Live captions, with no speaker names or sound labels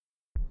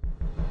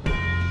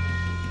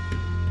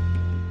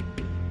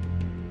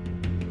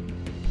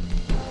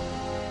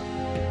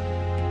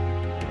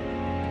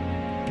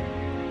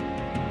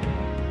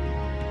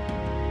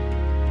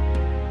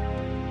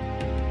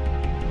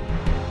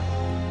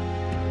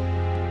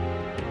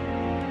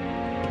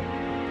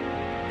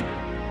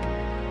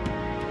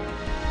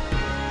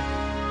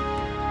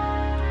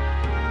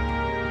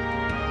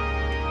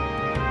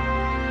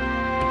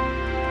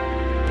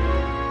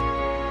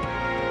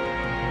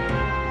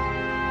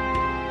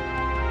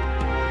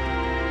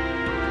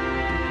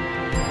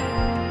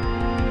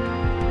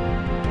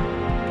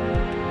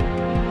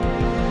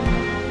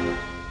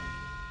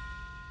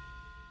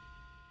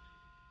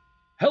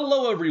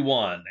Hello,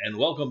 everyone, and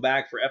welcome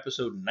back for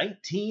episode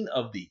 19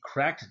 of the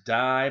Cracked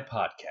Die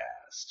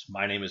podcast.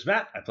 My name is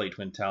Matt. I play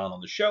Twin Talon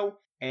on the show,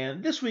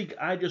 and this week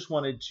I just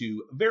wanted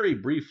to very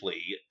briefly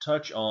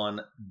touch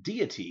on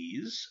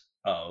deities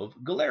of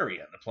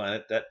Golarion, the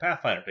planet that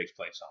Pathfinder takes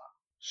place on.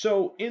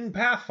 So, in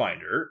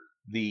Pathfinder,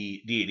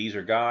 the deities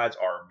or gods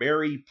are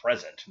very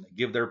present, and they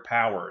give their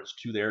powers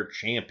to their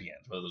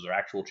champions, whether those are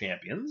actual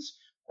champions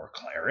or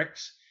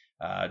clerics,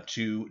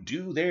 to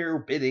do their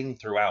bidding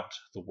throughout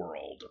the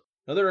world.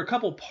 Now, there are a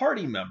couple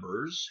party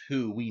members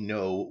who we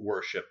know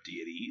worship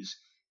deities,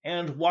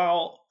 and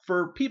while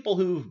for people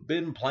who've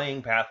been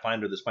playing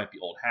Pathfinder, this might be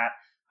old hat,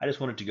 I just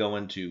wanted to go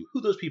into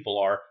who those people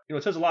are.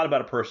 It says a lot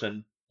about a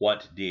person,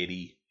 what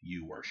deity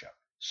you worship.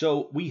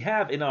 So we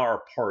have in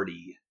our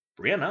party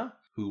Brianna,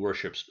 who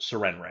worships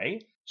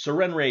Serenray.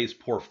 Serenray's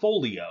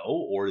portfolio,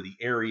 or the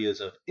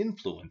areas of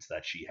influence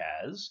that she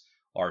has,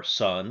 are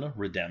sun,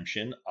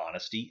 redemption,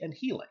 honesty, and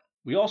healing.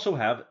 We also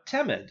have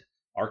Temid,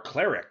 our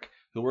cleric,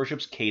 who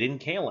worships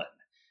Caden Kalen.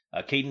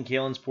 Caden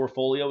Kalen's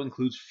portfolio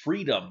includes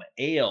freedom,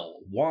 ale,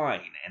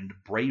 wine, and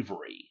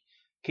bravery.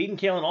 Caden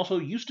Kalen also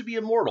used to be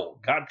immortal,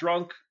 got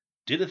drunk,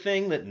 did a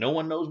thing that no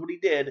one knows what he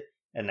did,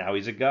 and now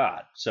he's a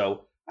god.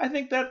 So I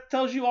think that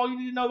tells you all you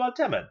need to know about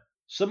Temid.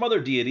 Some other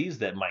deities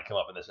that might come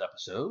up in this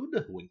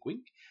episode, wink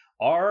wink,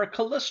 are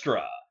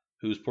Callistra,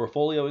 whose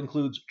portfolio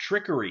includes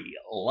trickery,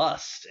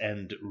 lust,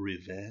 and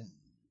revenge.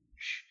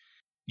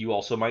 You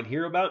also might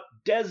hear about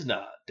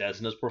Desna.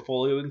 Desna's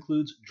portfolio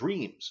includes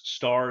dreams,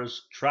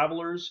 stars,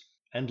 travelers,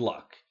 and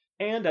luck.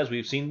 And as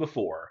we've seen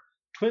before,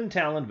 Twin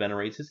Talon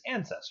venerates his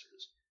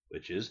ancestors,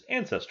 which is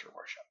ancestor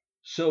worship.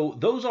 So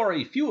those are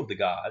a few of the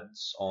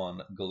gods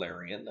on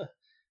Golarion.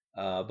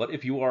 But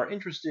if you are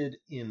interested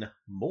in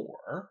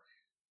more,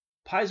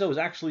 Paizo is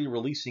actually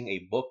releasing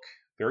a book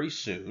very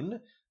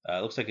soon.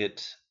 It looks like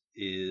it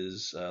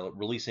is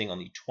releasing on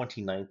the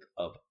 29th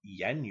of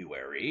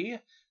January,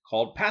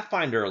 called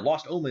Pathfinder,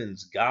 Lost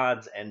Omens,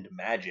 Gods, and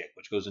Magic,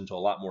 which goes into a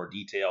lot more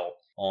detail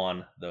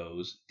on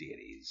those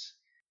deities.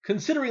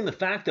 Considering the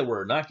fact that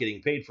we're not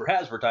getting paid for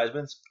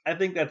advertisements, I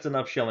think that's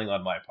enough shilling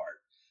on my part.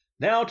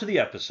 Now to the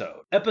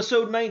episode.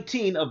 Episode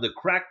 19 of the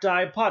Cracked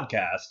Die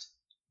podcast,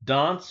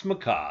 Danse,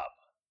 Macabre.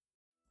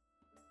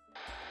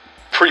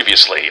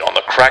 Previously on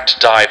the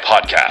Cracked Die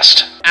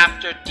podcast.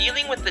 After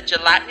dealing with the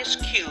gelatinous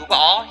cube,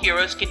 all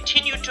heroes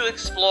continue to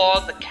explore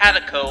the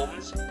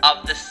catacombs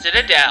of the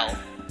Citadel.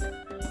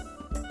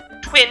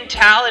 Twin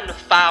Talon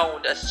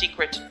found a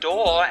secret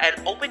door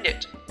and opened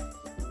it.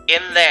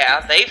 In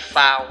there, they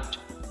found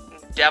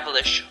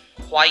devilish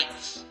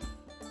whites.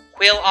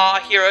 Will our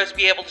heroes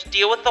be able to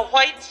deal with the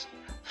whites?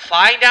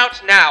 Find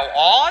out now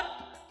on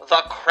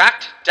the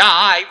Cracked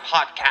Die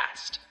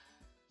podcast.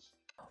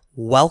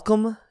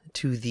 Welcome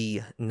to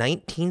the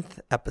 19th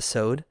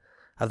episode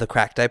of the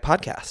Cracked Die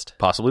podcast.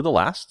 Possibly the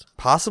last.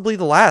 Possibly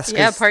the last.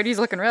 Yeah, party's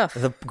looking rough.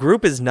 The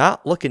group is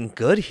not looking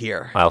good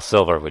here. Well,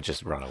 Silver would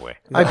just run away.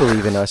 I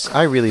believe in us.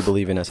 I really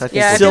believe in us. I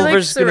think I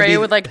Silver's feel like gonna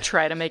Saray be... would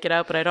try to make it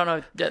out, but I don't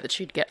know that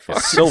she'd get far.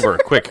 Silver,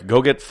 quick,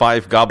 go get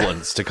 5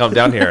 goblins to come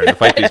down here and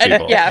fight these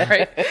people. Yeah,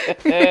 right.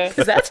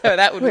 Because that's how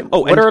that would. Oh,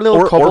 what are our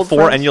little or 4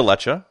 friends?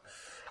 Enyalecha.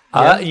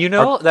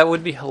 That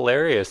would be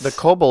hilarious. The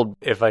kobold.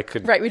 If I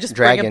could. Right, we just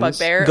dragons. bring a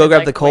bugbear. Go and,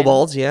 grab the win.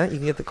 kobolds. Yeah, you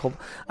can get the kobold.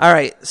 All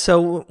right,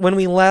 so when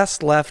we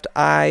last left,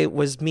 I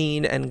was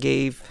mean and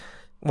gave,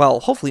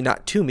 well, hopefully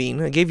not too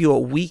mean. I gave you a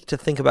week to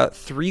think about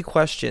 3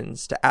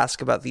 questions to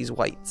ask about these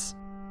whites.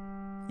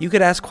 You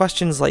could ask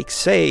questions like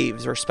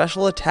saves or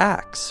special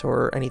attacks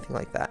or anything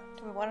like that.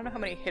 Do we want to know how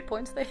many hit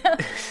points they have?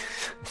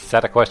 Is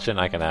that a question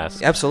I can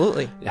ask?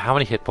 Absolutely. How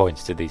many hit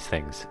points do these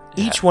things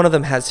Each have? one of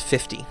them has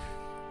 50.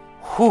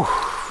 Whew.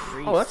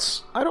 Oh,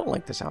 I don't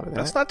like the sound of that.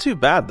 That's not too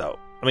bad, though.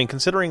 I mean,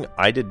 considering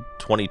I did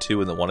 22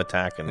 in the one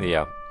attack, and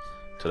Yeah.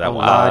 so that Oh,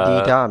 one.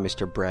 la-dee-da,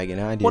 Mr.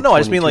 Braggin. I did Well, no, I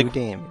just mean, 22 like,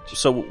 damage.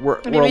 So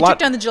we're I mean, a we lot. took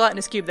down the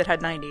gelatinous cube that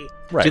had 90.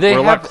 Right, Do they we're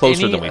a lot have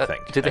closer any, than we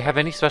think. Do they have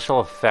any special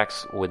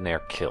effects when they're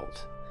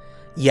killed?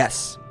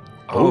 Yes.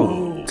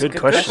 Oh, good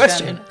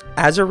Question.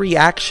 As a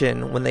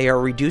reaction, when they are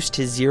reduced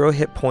to 0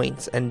 hit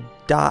points and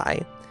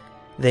die,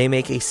 they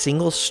make a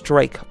single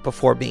strike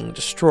before being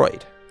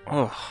destroyed.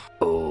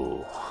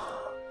 Oh.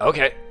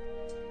 Okay.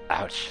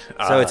 Ouch.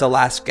 So it's a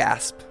last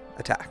gasp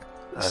attack.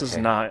 This is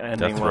Okay. not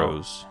ending Death well.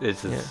 throws.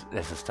 This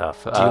is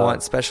tough. Do you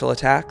want special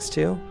attacks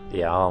too?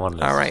 Yeah, I want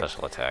those All right.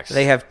 special attacks.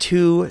 They have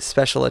 2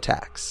 special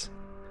attacks.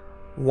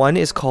 One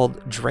is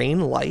called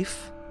Drain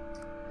Life.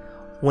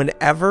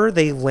 Whenever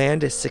they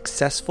land a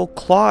successful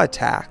claw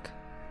attack,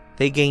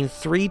 they gain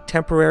 3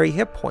 temporary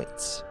hit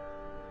points.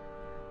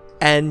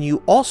 And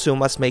you also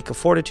must make a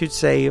fortitude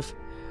save,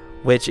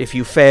 which if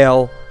you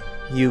fail,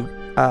 you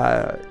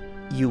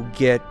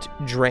get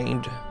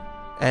drained,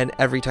 and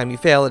every time you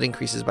fail, it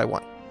increases by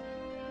 1.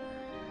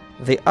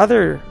 The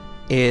other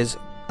is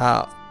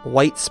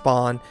White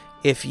Spawn.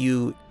 If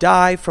you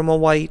die from a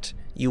white,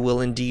 you will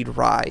indeed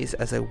rise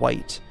as a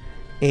white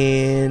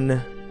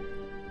in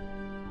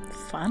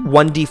Fun.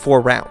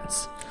 1d4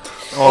 rounds.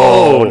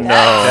 Oh no,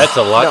 that's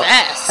a lot.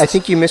 I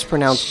think you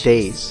mispronounced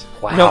days.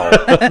 Wow.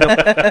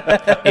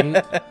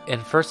 In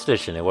first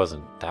edition, it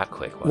wasn't that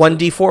quick. Was it?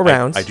 1d4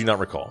 rounds. I do not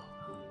recall.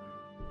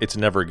 It's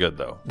never good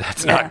though.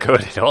 That's not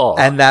good at all.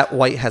 And that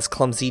white has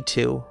clumsy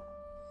too.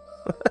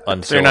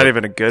 Until They're not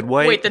even a good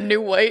white. Wait, the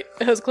new white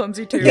has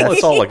clumsy too. Yes. Well,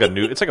 it's all like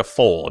it's like a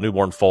foal, a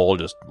newborn foal,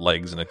 just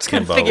legs and a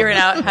timbo. Figuring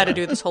out how to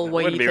do this whole It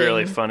whitey would be thing.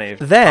 really funny if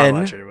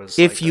Then, Power was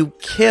if like you that.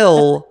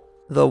 kill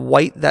the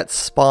white that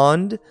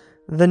spawned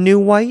the new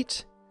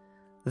white,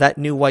 that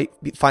new white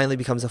finally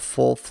becomes a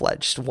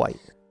full-fledged white.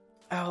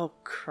 Oh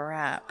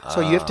crap!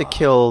 So you have to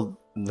kill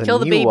the Kill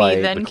the new baby,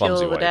 white. then the kill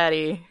clumsy the white.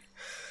 daddy.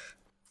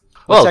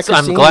 well, What's that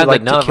I'm scene? glad You like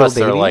that to none of kill us are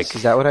babies? like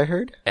Is that what I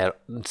heard? at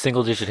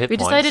single-digit hit We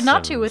points. decided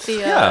not to and- with the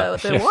Yeah,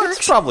 the it's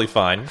works. probably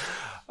fine.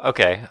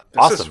 Okay, This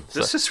awesome.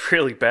 This is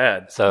really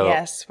bad. So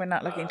Yes, we're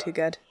not looking too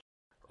good.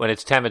 when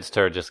it's Temid's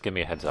turn, just give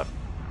me a heads up.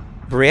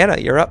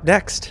 Brianna, you're up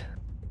next.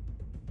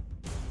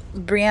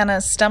 Brianna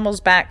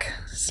stumbles back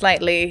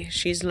slightly.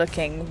 She's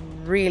looking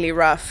really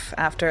rough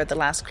after the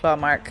last claw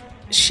mark.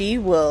 She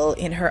will,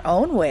 in her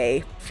own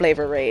way,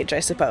 flavor rage, I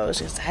suppose.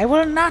 She says, I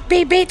will not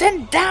be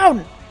beaten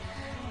down!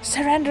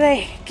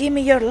 Surrender, give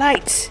me your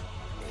light.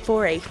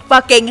 For a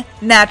fucking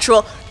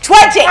natural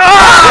 20!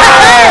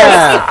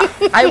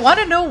 I want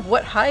to know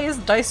what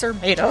highest dice are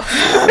made of.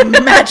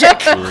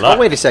 Magic! Oh,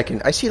 wait a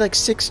second. I see like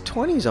 6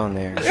 20s on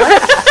there.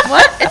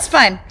 What? It's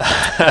fine.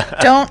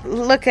 Don't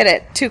look at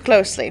it too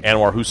closely.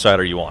 Anwar, whose side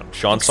are you on?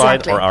 Sean's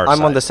Exactly. side or our I'm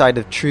side? on the side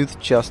of truth,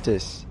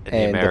 justice, In the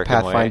and the American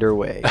way. Pathfinder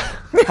way.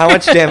 How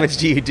much damage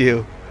do you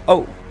do?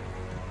 Oh,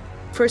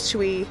 First,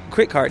 we...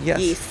 crit card, yes.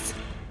 Yes.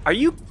 Are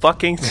you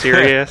fucking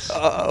serious?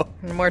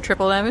 More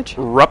triple damage?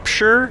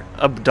 Rupture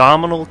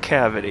abdominal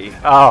cavity.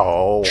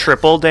 Oh,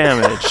 Triple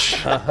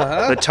damage.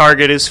 The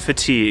target is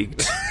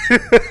fatigued.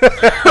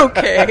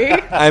 Okay.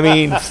 I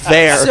mean,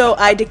 fair. So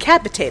I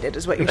decapitated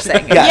is what you're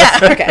saying.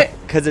 Yes. Yeah, okay.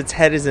 Because its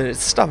head is in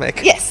its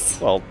stomach. Yes.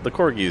 Well, the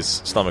corgi's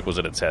stomach was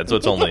in its head, so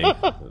it's only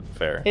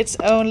fair. It's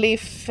only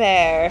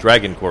fair.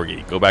 Dragon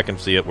corgi. Go back and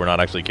see it. We're not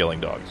actually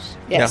killing dogs.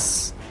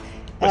 Yes.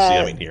 But see,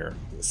 I mean, here.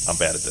 I'm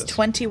bad at this.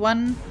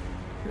 21,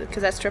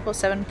 because that's triple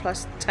 7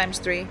 plus times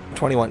 3.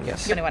 21,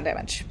 yes. 21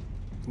 damage.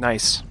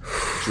 Nice.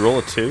 Did you roll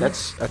a 2?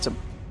 That's a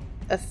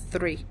A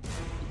 3.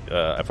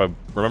 If I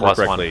remember Plus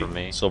one correctly, from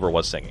me. Silver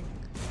was singing.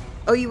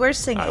 Oh, you were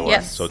singing. I was.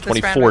 Yes. So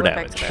this round 24 I went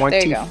damage. back to that.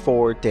 There you go.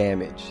 24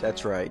 damage.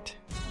 That's right.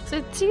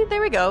 So, see,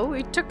 there we go.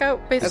 We took out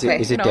Is basically.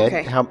 it, is it you know,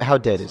 dead? okay. How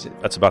dead is it?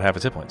 That's about half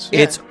its hit points.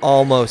 Yeah. It's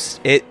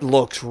almost, it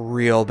looks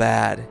real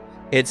bad.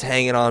 It's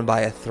hanging on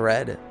by a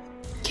thread.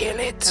 Kill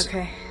it.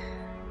 Okay.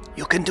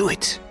 You can do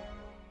it.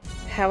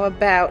 How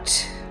about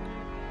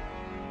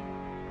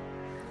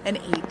an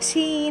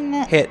 18?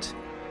 Hit.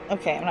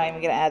 Okay, I'm not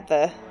even gonna add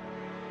the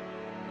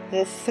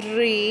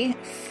 3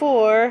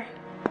 for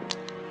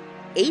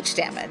 8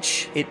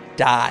 damage. It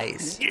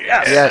dies.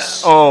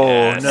 Yes. Oh,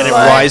 And no. it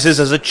rises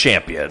as a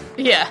champion.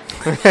 Yeah.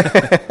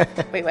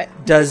 Wait, what?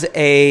 Does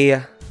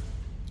a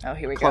Oh,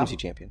 here we Clumsy go.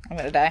 champion. I'm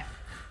gonna die.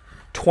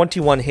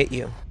 21 hit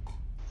you?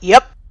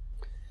 Yep.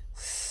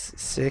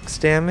 6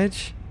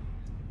 damage?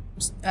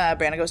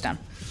 Brianna goes down.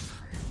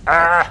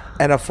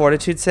 And a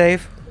fortitude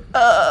save?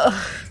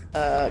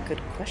 Good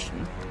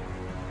question.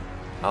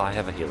 oh, I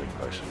have a healing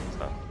potion.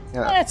 So.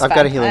 Yeah, That's I've got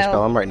fine. a healing I'll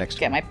spell. I'm right next to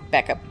Get him. my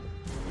backup.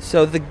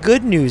 So the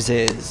good news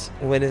is,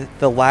 when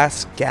the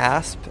last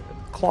gasp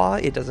claw,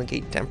 it doesn't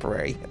gain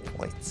temporary hit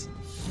points.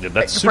 Yeah,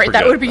 that's super Right,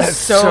 that good. would be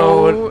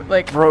so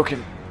like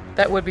broken.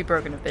 that would be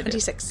broken if they did.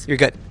 26. You're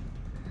good.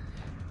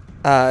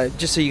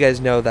 Just so you guys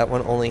know, that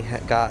one only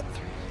got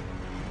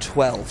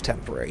 12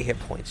 temporary hit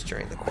points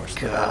during the course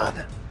of the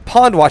battle.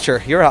 Pond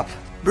Watcher, you're up.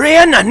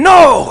 Brianna,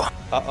 no!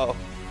 Uh-oh.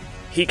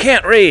 He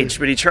can't rage,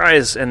 but he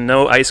tries, and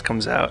no ice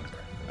comes out.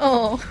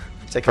 Oh.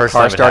 It's like First a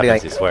car time it starting.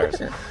 happens, he swears.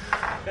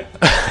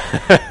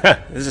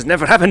 This has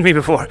never happened to me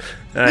before.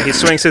 He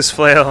swings his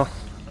flail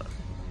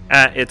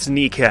at its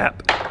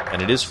kneecap.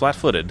 And it is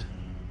flat-footed.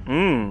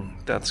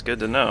 That's good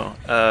to know.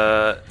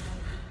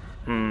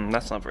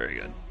 That's not very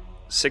good.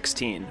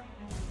 16.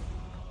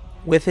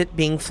 With it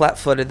being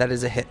flat-footed, that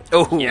is a hit.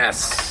 Oh,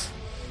 yes.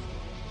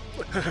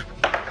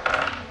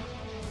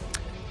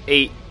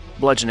 8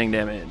 bludgeoning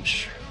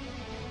damage.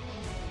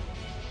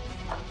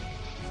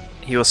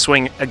 He will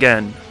swing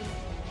again.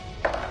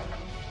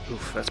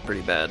 Oof, that's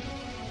pretty bad.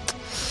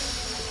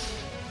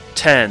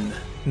 10.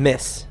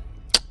 Miss.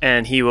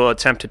 And he will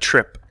attempt to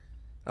trip.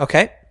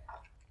 Okay.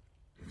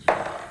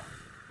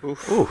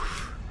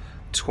 Oof.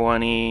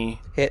 23.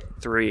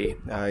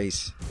 Hit.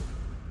 Nice.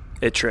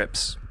 It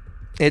trips.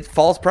 It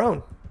falls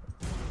prone.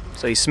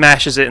 So he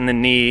smashes it in the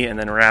knee and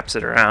then wraps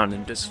it around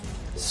and just...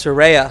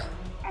 Soraya.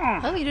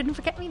 Oh, you didn't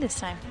forget me this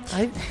time.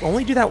 I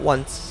only do that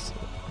once.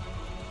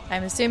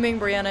 I'm assuming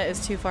Brianna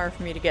is too far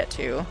for me to get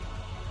to.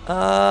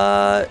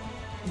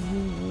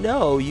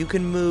 No, you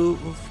can move.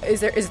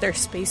 Is there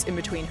space in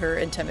between her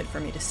and Temid for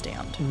me to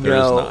stand? There is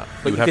No, not.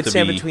 but You you have could to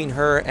stand be- between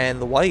her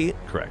and the white.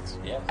 Correct.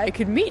 I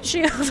could meet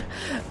shield.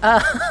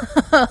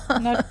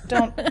 No,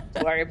 don't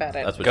worry about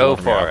it. That's what you Go want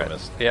from your for it.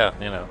 alchemist. Yeah,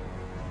 you know.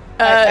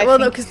 Well,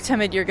 no, think- because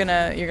Temid, you're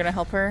gonna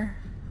help her.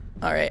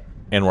 All right.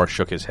 Anwar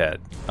shook his head.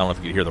 I don't know if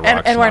you could hear the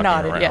rocks And we're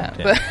knocking nodded, around.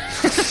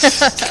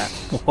 yeah.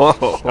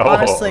 Whoa.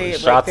 Honestly,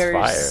 shots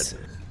there's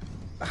fired.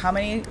 how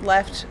many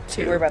left?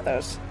 Two. Worry about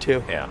those.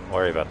 2. Yeah,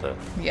 worry about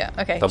Yeah.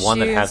 Okay. the one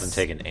that she's- hasn't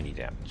taken any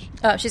damage.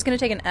 She's gonna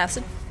take an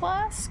acid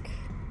flask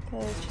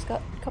because she's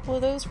got a couple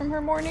of those from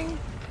her morning,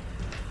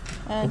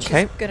 and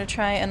Okay. she's gonna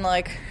try and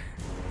like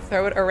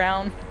throw it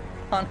around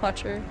Pond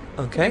Watcher.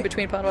 Okay. In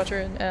between Pond Watcher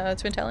and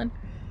Twin Talon.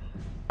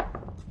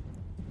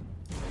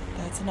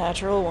 That's a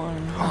natural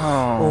one.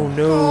 Oh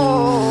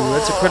no,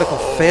 that's a critical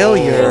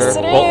failure. Yes,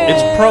 it Well,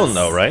 it's is. prone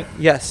though, right?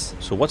 Yes.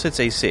 So what's its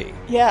AC?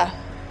 Yeah.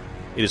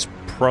 It is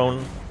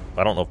prone.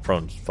 I don't know if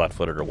prone's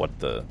flat-footed or what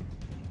the...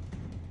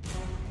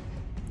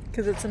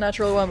 Because it's a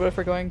natural one, but if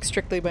we're going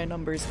strictly by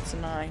numbers, it's a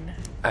 9.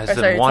 Is Or,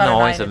 the sorry, it's one not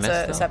always a a 9, miss,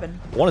 it's though? a 7.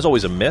 One is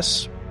always a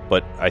miss,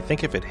 but I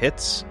think if it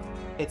hits,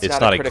 it's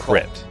not a critical.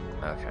 crit.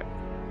 Okay.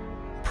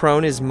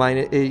 Prone is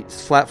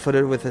it's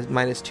flat-footed with a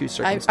 -2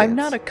 circumstance. I'm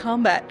not a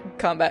combat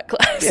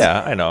class.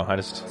 Yeah, I know. I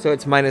just... So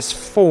it's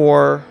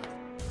 -4.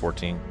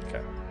 14.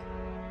 Okay.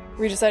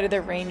 We decided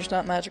they're ranged,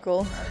 not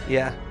magical.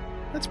 Yeah.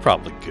 That's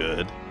probably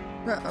good.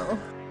 Uh-oh.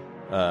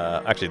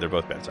 Actually, they're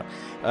both bad.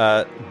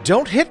 So,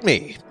 don't hit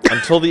me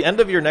until the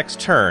end of your next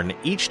turn.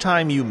 Each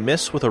time you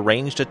miss with a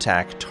ranged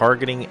attack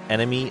targeting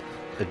enemy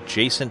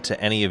adjacent to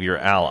any of your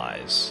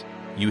allies,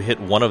 you hit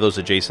one of those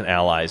adjacent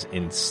allies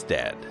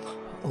instead.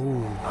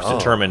 Ooh. It's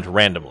determined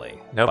randomly.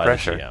 No by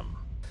pressure. The GM.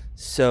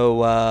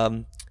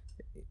 So,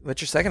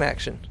 what's your second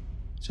action?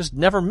 Just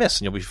never miss,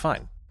 and you'll be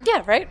fine.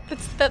 Yeah, right?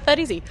 It's that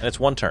easy. And it's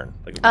one turn.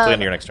 Like, it's the end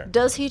of your next turn.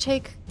 Does he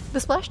take the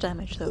splash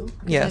damage, though? 'Cause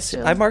Yes,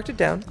 still- I marked it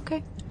down.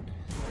 Okay.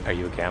 Are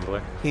you a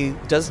gambler? He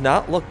does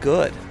not look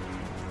good.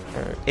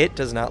 Or it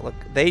does not look...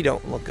 They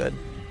don't look good.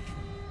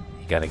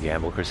 You gotta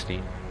gamble,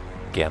 Christine.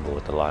 Gamble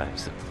with the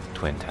lives of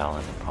Twin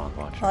Talon and Pond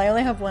Watcher. Well, I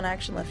only have one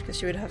action left because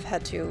she would have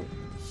had to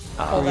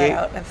pull that Create-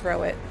 out and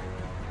throw it.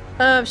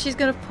 She's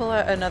gonna pull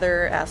out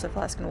another acid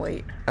flask and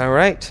wait. All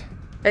right.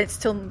 It's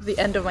till the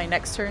end of my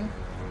next turn.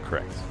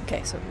 Correct.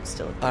 Okay, so it's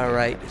still. All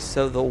right.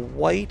 So the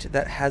white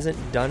that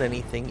hasn't done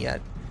anything yet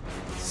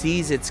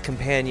sees its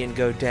companion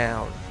go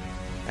down.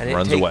 And it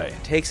Runs away.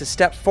 Takes a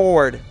step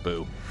forward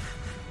Boo.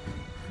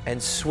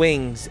 and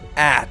swings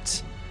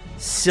at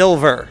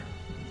Silver.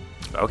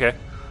 Okay.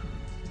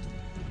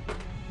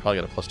 Probably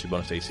got a +2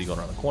 bonus to AC going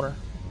around the corner.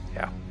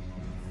 Yeah.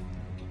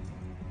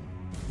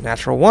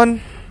 Natural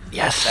 1.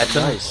 Yes, that's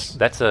nice.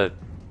 That's a...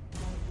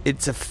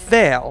 It's a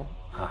fail.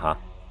 Uh-huh.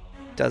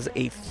 Does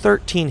a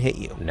 13 hit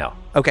you? No.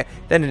 Okay,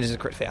 then it is a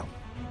crit fail.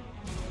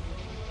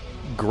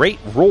 Great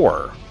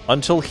roar.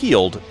 Until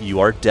healed, you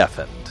are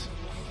deafened.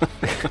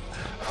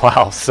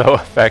 Wow, so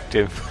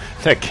effective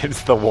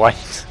against the white.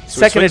 So it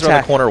Second swings around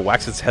attack. the corner,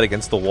 whacks its head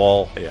against the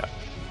wall. Yeah.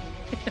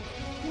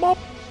 Mop.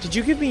 Did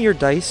you give me your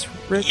dice,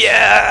 Rich?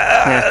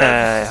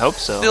 I hope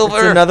so.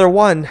 It's another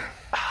 1.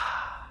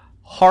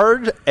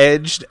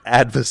 Hard-edged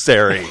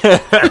adversary.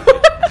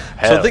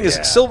 So the thing is,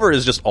 Silver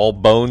is just all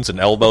bones and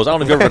elbows. I don't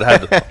know if you've ever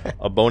had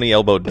a bony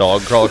elbowed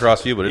dog crawl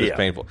across you, but it is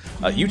painful.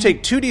 You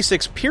take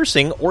 2d6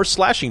 piercing or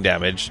slashing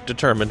damage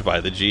determined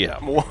by the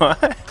GM.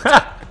 What?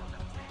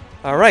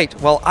 All right.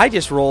 Well, I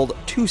just rolled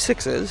 2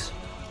 6s.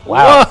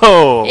 Wow.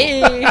 Whoa!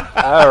 Hey.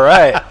 All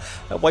right.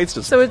 That white's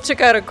just, So it took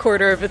out a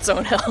quarter of its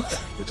own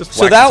health. it just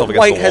So whacks that itself against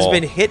white the has wall.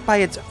 been hit by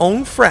its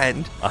own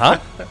friend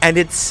and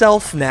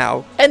itself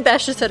now. And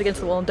bashed its head against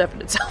the wall and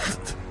deafened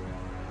itself.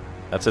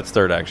 That's its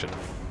third action.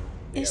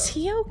 Is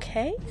he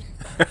okay?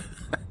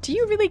 Do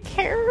you really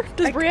care?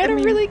 Does I Brianna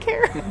mean- really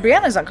care?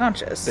 Brianna's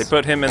unconscious. They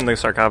put him in the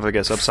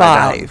sarcophagus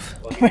upside down. 5.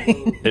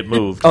 It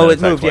moved. Oh, and it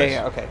attacked moved. twice.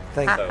 Yeah. Okay.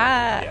 Thank you.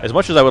 As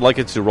much as I would like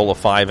it to roll a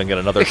 5 and get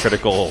another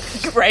critical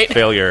Right.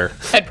 failure,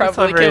 I'd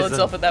probably kill reason.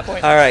 itself at that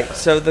point. All right.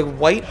 So the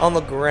white on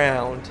the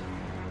ground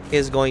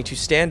is going to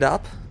stand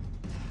up,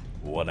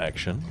 one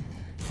action.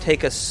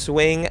 take a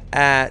swing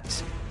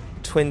at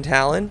Twin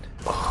Talon.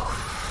 I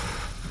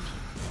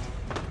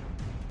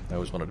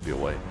always wanted to be a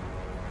white.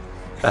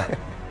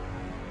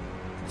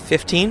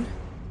 15.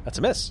 That's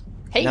a miss.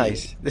 Hey.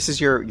 Nice. This is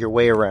your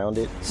way around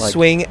it. Like,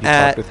 Swing you talked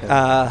at with him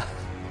at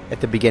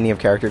at the beginning of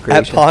character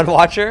creation. Pond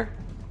Watcher.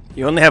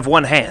 You only have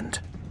one hand.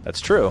 That's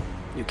true.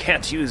 You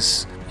can't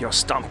use your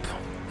stump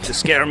to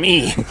scare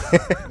me.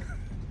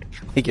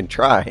 We can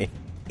try.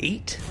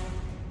 8.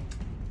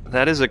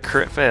 That is a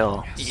crit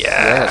fail.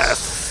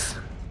 Yes.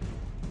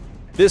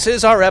 This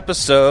is our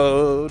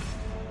episode.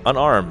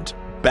 Unarmed,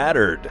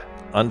 battered.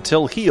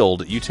 Until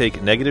healed, you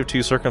take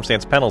 -2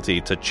 circumstance penalty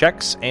to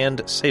checks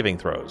and saving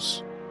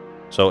throws.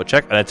 So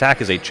an attack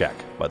is a check,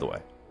 by the way.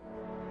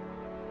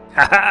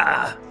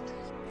 Ha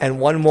And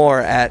one more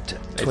at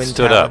Twin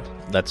stood Talon.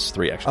 up. That's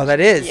 3 actions. Oh, that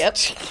is. Yep.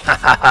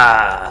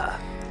 ha!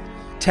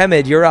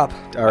 Temid, you're up.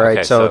 All right.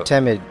 Okay, so so-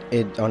 Temid,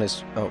 it on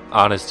his. Oh,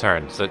 On his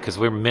turn, so because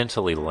we're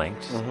mentally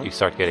linked, you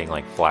start getting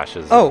like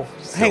flashes. Oh, of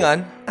hang silver.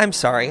 on. I'm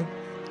sorry.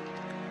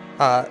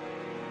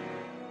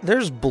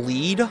 There's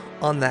bleed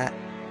on that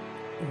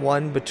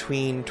one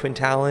between Twin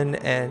Talon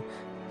and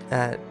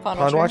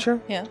Pond Watcher.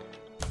 Yeah.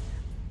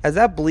 As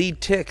that bleed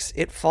ticks,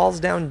 it falls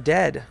down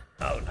dead.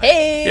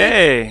 Hey.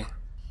 Yay!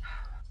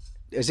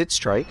 Is it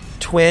strike?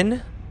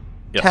 Twin,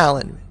 Yes.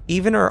 Talon,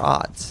 even or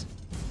odds?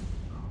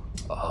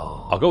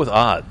 I'll go with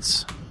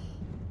odds.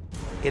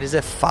 It is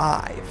a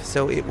 5,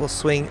 so it will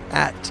swing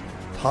at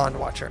Pond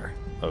Watcher.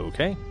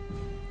 Okay.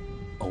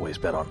 Always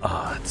bet on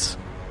odds.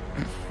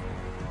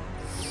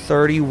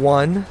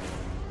 31.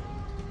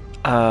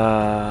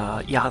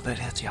 Yeah, that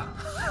hits, yeah.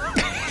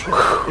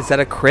 Is that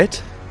a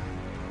crit?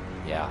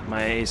 Yeah.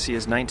 My AC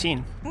is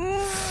 19.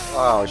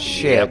 Oh,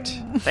 shit.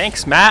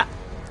 Thanks, Matt.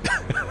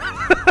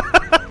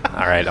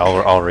 All right,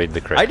 I'll read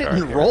the crit I card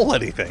didn't here. roll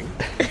anything.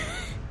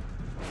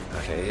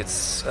 Okay,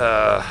 it's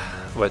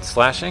what,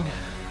 slashing?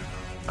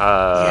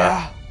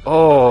 Yeah.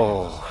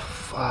 Oh,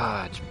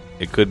 fudge.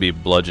 It could be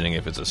bludgeoning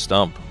if it's a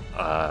stump.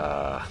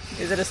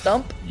 Is it a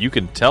stump? You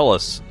can tell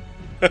us,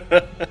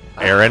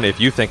 Aaron, if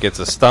you think it's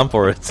a stump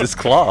or it's his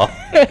claw.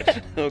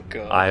 Oh,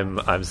 God.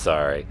 I'm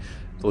sorry.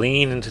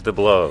 Lean into the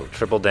blow.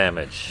 Triple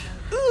damage.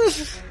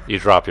 You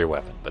drop your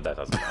weapon, but that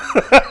doesn't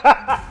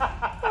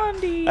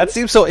matter. That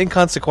seems so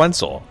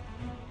inconsequential.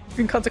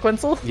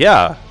 Inconsequential?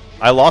 Yeah.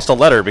 I lost a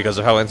letter because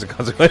of how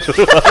inconsequential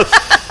it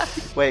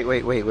was.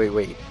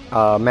 Wait.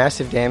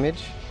 Massive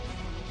damage?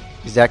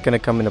 Is that going to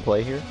come into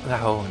play here?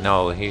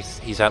 No,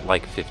 he's at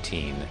like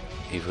 15.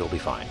 He will be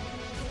fine.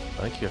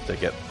 I think you have to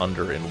get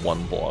under in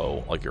one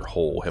blow, like your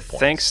whole hit points.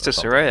 Thanks to or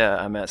something. Soraya,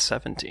 I'm at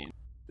 17.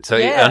 So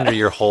Yeah. under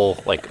your whole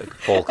like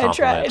full I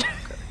complement tried.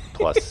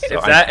 plus. So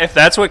If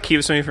that's what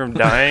keeps me from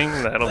dying,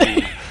 that'll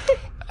be...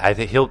 I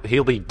think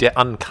he'll be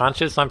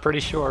unconscious. I'm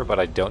pretty sure, but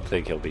I don't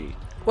think he'll be.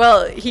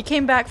 Well, he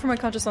came back from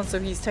unconscious one, so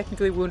he's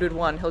technically wounded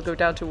 1. He'll go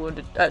down to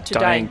wounded to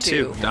dying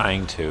 2.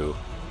 Dying too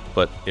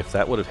But if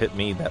that would have hit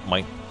me, that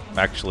might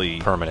actually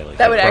permanently.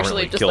 That would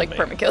permanently actually just kill like me.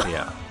 permakill.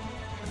 Yeah,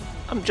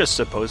 I'm just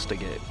supposed to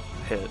get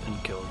hit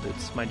and killed.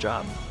 It's my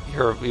job.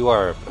 you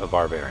are a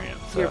barbarian.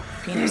 So. Your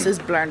penis is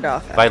burned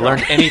off. If I after all.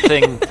 learned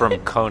anything from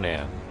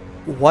Conan,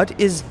 What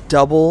is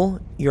double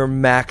your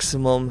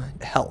maximum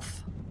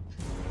health?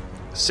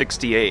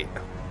 68.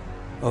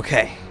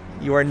 Okay.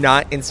 You are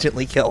not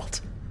instantly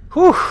killed.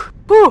 Whew.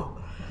 Whew.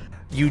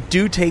 You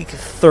do take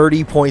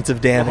 30 points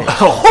of damage.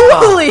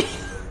 Holy!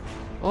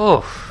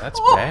 oh, that's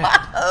bad.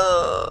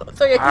 Oh,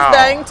 so yeah, he's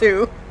dying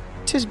too.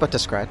 Tis but a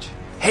scratch.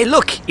 Hey,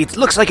 look! It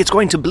looks like it's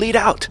going to bleed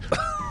out.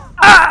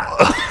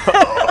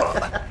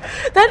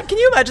 That can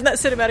you imagine that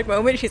cinematic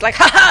moment? She's like,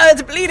 "Ha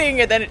it's bleeding,"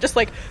 and then it just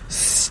like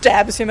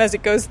stabs him as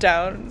it goes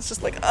down. It's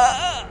just like,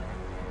 ah,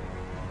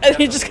 and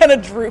he just kind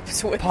of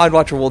droops with. Pond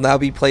Watcher will now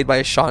be played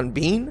by Sean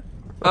Bean.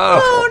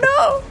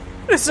 Oh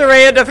no!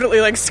 Soraya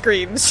definitely like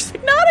screams. She's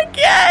like, "Not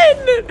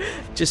again!"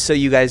 Just so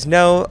you guys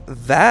know,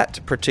 that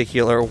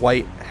particular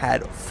white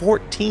had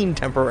 14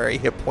 temporary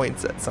hit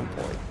points at some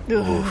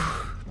point.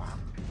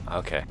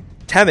 Okay.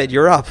 Temid,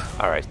 you're up.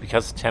 All right,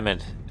 because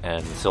Temid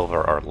and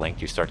Silver are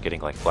linked, you start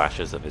getting like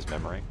flashes of his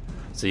memory.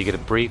 So you get a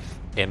brief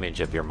image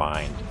of your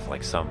mind, of,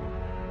 like some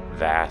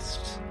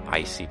vast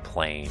icy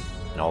plain,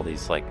 and all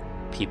these like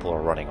people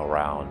are running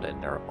around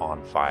and they're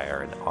on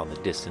fire. And on the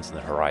distance in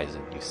the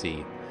horizon, you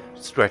see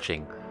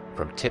stretching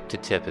from tip to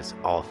tip as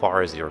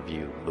far as your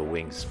view, the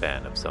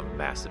wingspan of some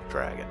massive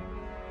dragon.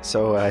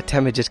 So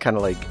Temid just kind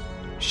of like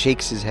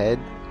shakes his head,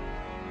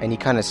 and he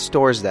kind of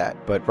stores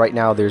that. But right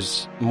now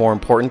there's more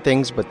important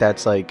things, but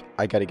that's like,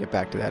 I got to get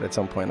back to that at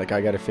some point. Like, I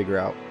got to figure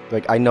out,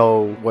 like, I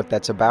know what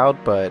that's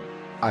about, but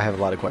I have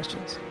a lot of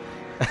questions.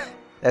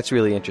 That's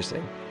really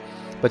interesting.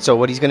 But so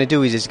what he's going to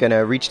do is he's going to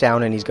reach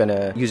down and he's going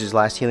to use his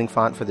last healing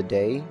font for the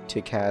day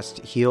to cast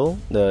Heal,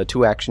 the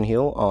 2-action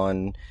heal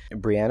on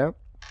Brianna.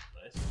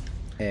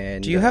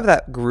 And Do you have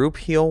that group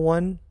heal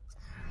one?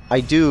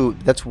 I do.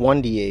 That's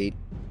 1d8.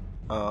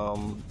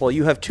 Well,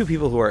 you have 2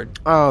 people who are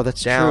Oh,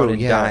 that's down true.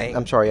 and Yeah, dying.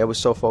 I'm sorry. I was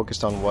so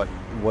focused on what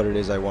it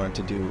is I wanted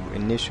to do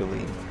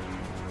initially.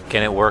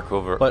 Can it work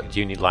over? But- do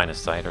you need line of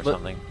sight or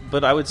something?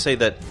 But I would say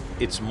that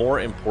it's more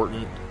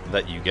important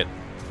that you get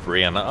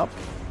Brianna up.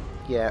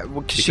 Yeah,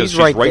 well, Because she's she's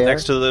right right there.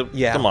 next to the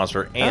Yeah.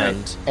 monster,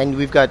 and And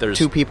we've got There's-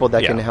 2 people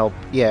that can yeah. help.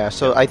 Yeah,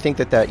 so I think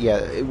that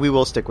yeah, we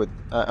will stick with.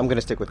 I'm going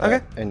to stick with that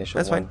Okay, initial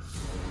that's one.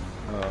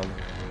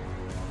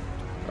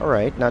 All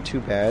right, not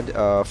too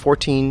bad.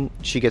 14.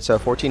 She gets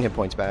 14 hit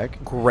points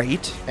back,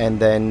 great. and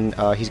then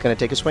he's going to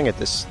take a swing at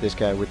this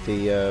guy with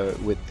the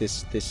with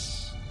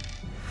this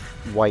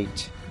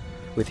white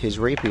with his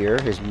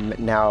rapier, his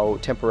now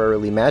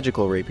temporarily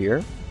magical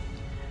rapier.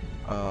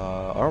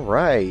 All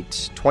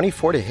right,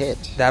 24 to hit.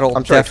 That'll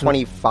I'm sorry, defin-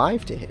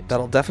 25 to hit.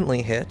 That'll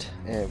definitely hit.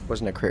 It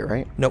wasn't a crit,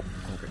 right? Nope.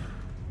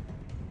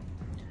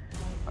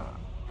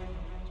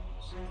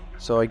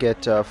 So I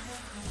get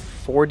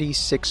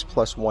 46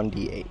 plus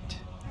 1d8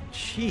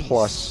 Jeez.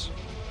 plus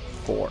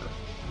 4.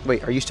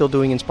 Wait, are you still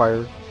doing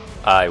Inspire?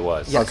 I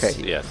was. Okay.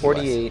 Yes.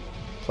 48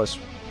 plus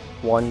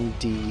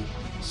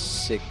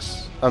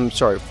 1d6. I'm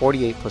sorry,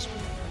 48 plus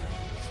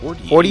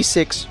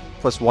 46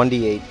 plus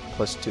 1d8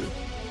 plus 2.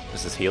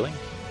 This is healing.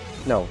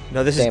 No.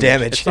 No, this is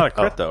damage. it's not a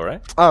crit though,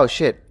 right? Oh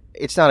shit.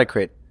 It's not a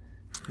crit.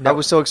 I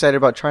was so excited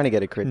about trying to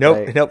get a crit. Nope,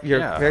 that I- nope, you're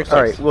Yeah, very I was close.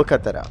 All right, we'll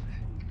cut that out.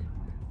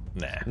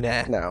 Nah.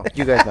 Nah. No,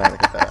 you guys know how to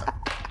cut that out.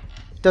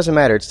 Doesn't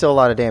matter. It's still a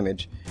lot of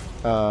damage.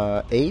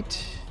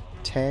 8,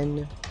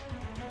 10,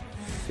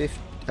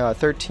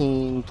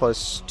 13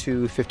 plus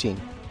 2,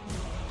 15.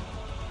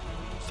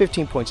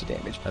 15 points of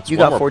damage. That's you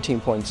one got more- 14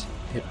 points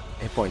hit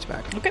points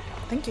back. Okay,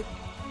 thank you.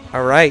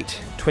 All right,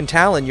 Twin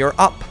Talon, you're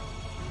up.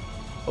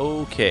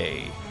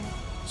 Okay.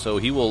 So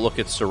he will look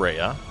at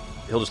Soraya.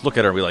 He'll just look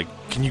at her and be like,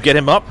 "Can you get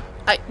him up?"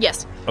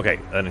 Yes. Okay,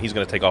 and he's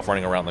going to take off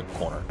running around the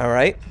corner. All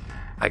right.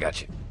 I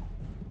got you.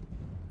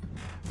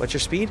 What's your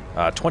speed?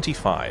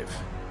 25.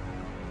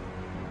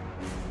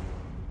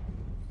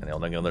 And he'll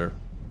then go there.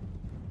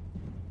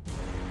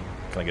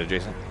 Can I get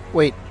adjacent?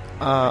 Wait,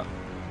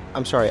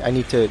 I'm sorry. I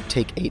need to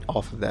take 8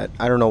 off of that.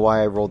 I don't know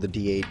why I rolled the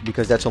d8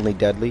 because that's only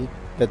deadly.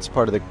 That's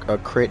part of the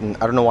crit, and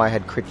I don't know why I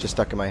had crit just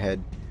stuck in my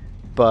head.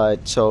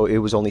 But so it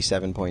was only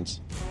 7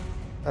 points.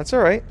 That's all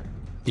right.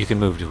 You can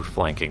move to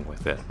flanking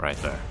with it right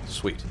there.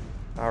 Sweet.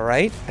 All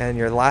right, and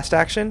your last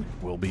action?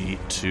 Will be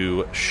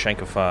to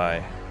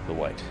shankify the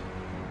white.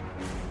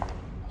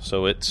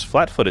 So it's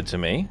flat-footed to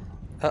me.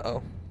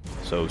 Uh-oh.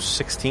 So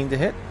 16 to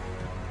hit.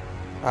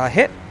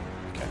 Hit.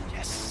 Okay.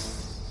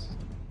 Yes.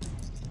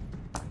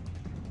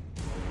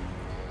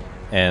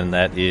 And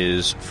that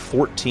is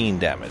 14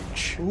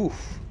 damage.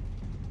 Oof.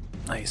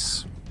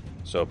 Nice.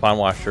 So Pine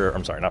Watcher,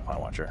 I'm sorry, not Pine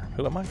Watcher.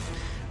 Who am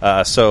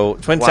I? So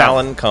Twin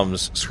Talon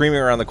comes screaming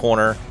around the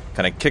corner,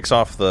 kind of kicks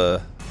off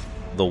the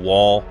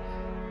wall,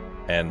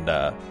 and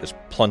just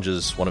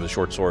plunges one of his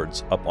short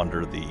swords up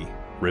under the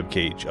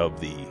ribcage of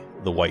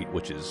the white,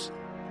 which is,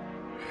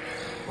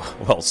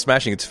 well,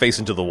 smashing its face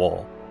into the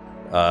wall.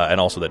 And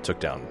also that took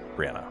down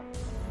Brianna.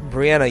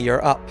 Brianna,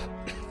 you're up.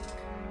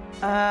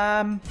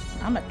 I'm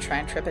gonna try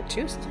and trip it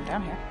too since I'm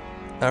down here.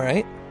 All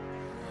right.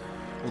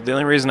 Well, the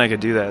only reason I could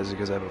do that is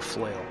because I have a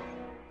flail.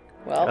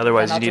 Well,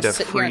 Otherwise, then I'll you need just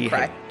a sit here and free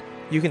cry. hit.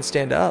 You can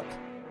stand up.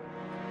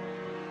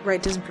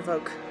 Right, doesn't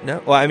provoke.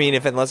 No? Well, I mean,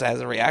 unless it has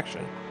a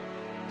reaction.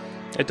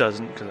 It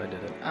doesn't because I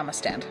did it. I'm a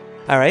stand.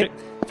 All right.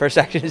 First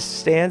action is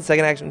stand.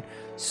 Second action,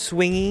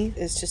 swingy.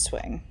 Is to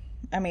swing.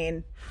 I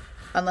mean,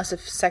 unless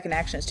if second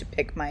action is to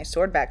pick my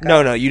sword back up.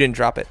 No, you didn't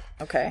drop it.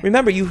 Okay.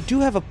 Remember, you do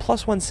have a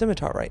 +1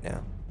 scimitar right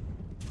now.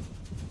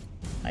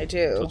 I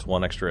do. So it's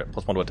one extra,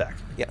 +1 to attack.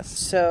 Yes.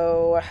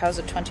 So how's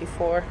a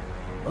 24?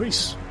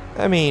 Nice.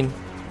 I mean,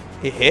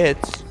 it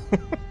hits.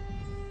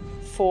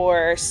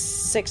 For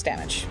 6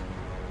 damage.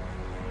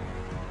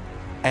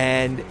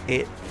 And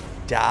it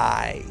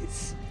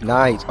dies.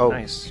 Nice. Oh,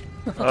 Nice.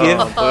 Give-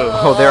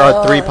 oh, there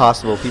are 3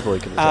 possible people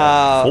it can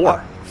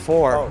attack.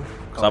 4.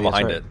 Because I'm yeah,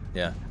 behind sorry. it.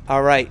 Yeah.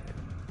 All right.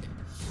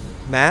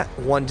 Matt,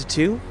 1 to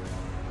 2.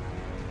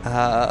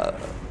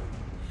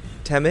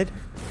 Temid,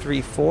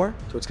 3, 4.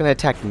 So it's going to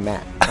attack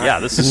Matt. Yeah,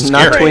 this is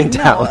Not scary. Twin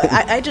No, Talon.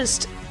 I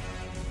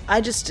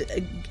just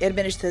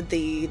administered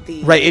the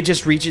Right, it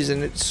just reaches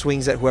and it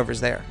swings at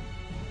whoever's there.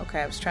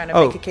 Okay, I was trying to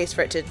Oh. make a case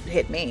for it to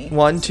hit me.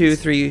 1, 2,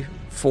 3,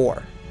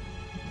 4.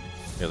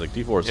 Yeah, like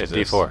D4s Yeah,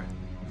 exist. D4.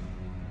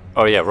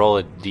 Oh yeah, roll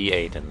a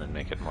D8 and then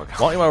make it more Why don't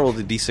complicated. you want to roll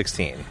the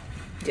D16?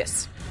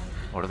 Yes.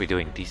 What are we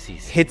doing?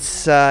 DCs.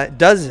 Hits,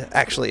 does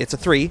actually, it's a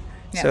 3.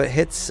 Yeah. So it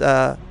hits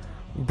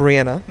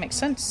Brianna. Makes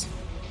sense.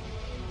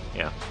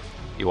 Yeah.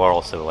 You are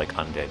also like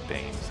undead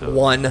Bane. So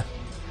 1.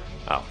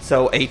 Oh.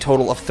 So a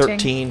total of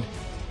 13.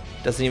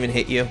 Doesn't even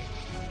hit you.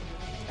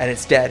 And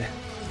it's dead.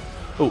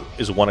 Oh,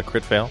 is 1 a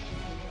crit fail?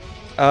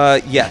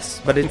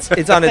 Yes, but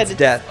it's on its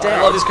death.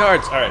 I love these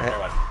cards. All right, never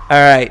mind. All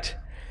right.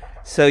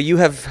 So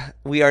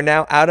we are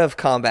now out of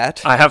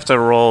combat. I have to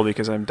roll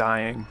because I'm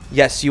dying.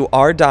 Yes, you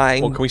are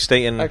dying. Well, can we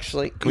stay in?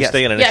 Actually, can we yes.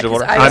 stay in Yeah, initiative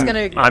 'cause order? I was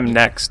gonna. I'm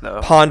next though.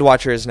 Pond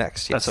Watcher is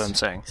next. Yes. That's what I'm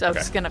saying. So I was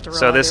just gonna have to roll.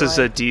 So this either is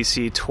way. a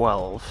DC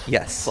 12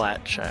 Yes.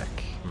 flat check.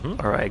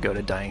 Or I go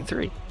to dying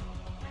 3.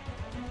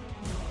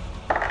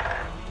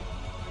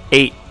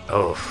 8.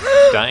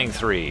 Oh, dying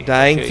 3.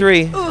 Dying Okay.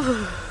 3.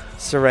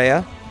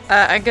 Soraya.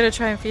 I'm gonna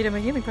try and feed him a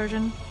healing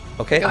potion.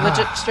 Okay. A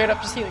legit, straight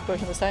up just healing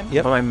potion this time.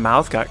 Yep. But my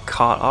mouth got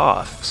caught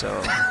off, so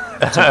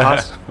that's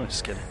impossible. I'm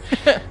just kidding.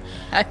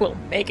 I will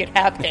make it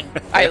happen.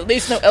 I at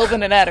least know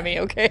elven anatomy,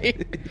 okay?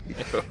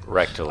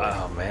 Rectally.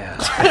 Oh man.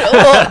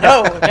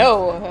 Oh,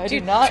 no, I do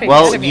not.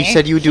 Well, Anatomy. you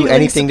said you would do Healing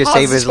anything to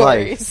save his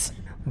life. suppositories.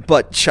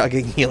 But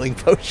chugging healing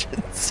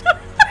potions.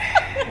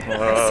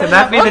 Can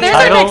that be Oh, the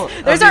title?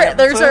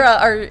 There's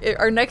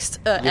our next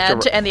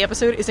ad to end the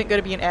episode isn't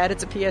going to be an ad.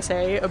 It's a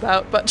PSA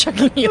about butt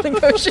chugging healing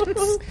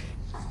potions.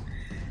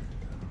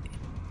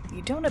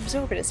 You don't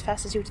absorb it as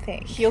fast as you'd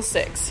think. Heal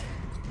 6.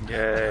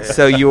 Yeah.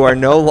 So you are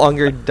no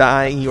longer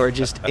dying. You are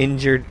just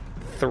injured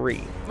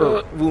 3.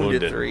 Or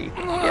wounded 3.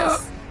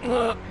 Yes.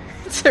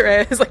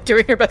 Sarah is like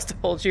doing her best to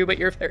hold you, but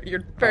you're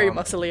very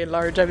muscly and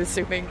large. I'm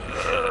assuming.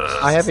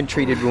 I haven't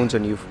treated wounds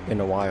on you in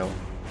a while.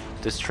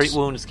 Does treat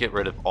wounds get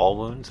rid of all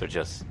wounds, or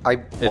just one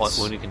It's-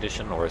 wounded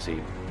condition, or is he?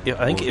 Yeah,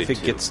 I think if wounded it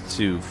too? gets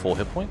to full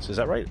hit points, is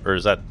that right? Or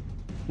is that?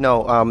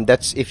 No,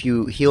 that's if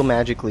you heal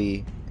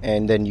magically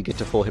and then you get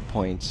to full hit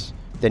points.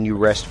 Then you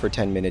rest for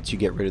 10 minutes. You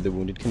get rid of the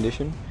wounded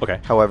condition. Okay.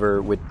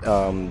 However, with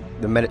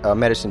the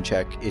medicine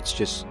check, it's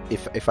just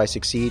if I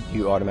succeed,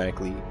 you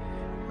automatically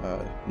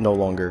no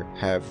longer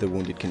have the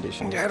wounded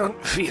condition. I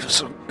don't feel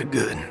so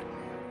good.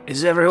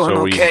 Is everyone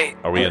So okay?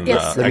 Are we in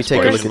Yes. Let me take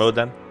a exploration look mode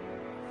then?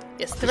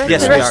 Yes, Yes, the we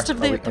rest are.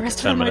 of Are we- the rest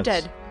of 10 them are minutes.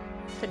 dead.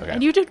 Okay.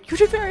 And you did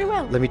very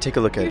well. Let me take a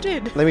look at You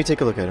it. did. Let me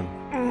take a look at him.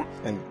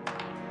 And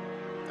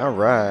all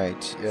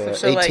right,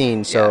 So, like,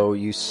 18. So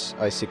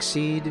I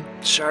succeed.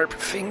 Sharp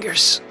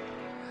fingers.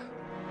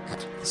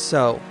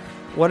 So,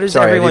 what is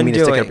Sorry, I didn't everyone mean to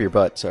doing? stick up your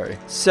butt. Sorry.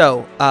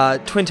 So,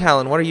 Twin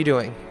Talon, what are you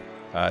doing?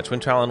 Twin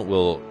Talon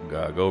will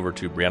go over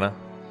to Brianna.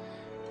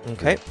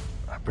 Okay.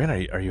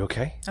 Brianna, are you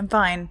okay? I'm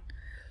fine.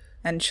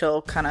 And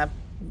she'll kind of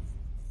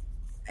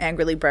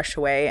angrily brush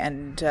away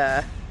and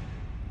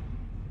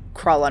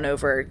crawl on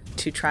over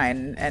to try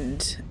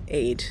and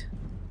aid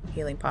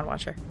Healing Pond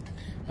Watcher.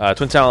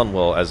 Twin Talon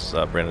will, as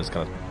Brianna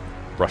kind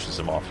of brushes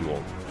him off, he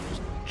will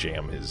just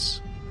jam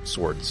his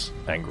swords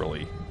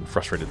angrily and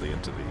frustratedly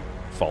into the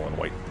fallen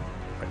white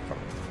right in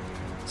front of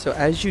him. So,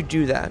 as you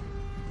do that,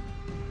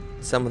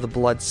 some of the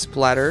blood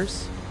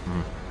splatters,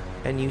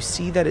 and you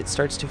see that it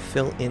starts to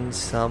fill in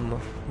some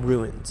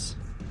ruins.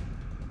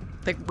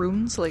 Like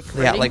runes, like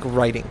Yeah, writing? like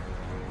writing.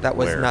 That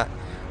was Where? not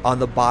on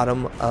the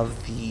bottom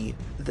of the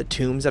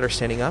tombs that are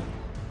standing up.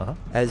 Uh-huh.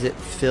 As it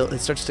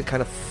starts to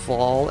kind of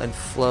fall and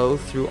flow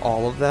through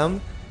all of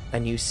them,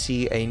 and you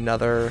see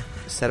another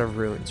set of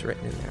runes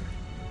written in there.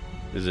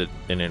 Is it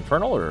an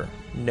infernal or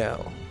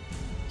No.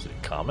 is it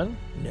common?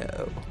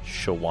 No.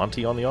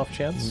 Shawanti on the off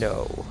chance?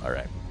 No. All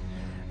right.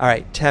 All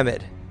right,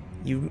 Temid,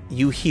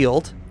 you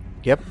healed.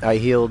 Yep, I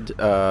healed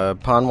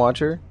Pond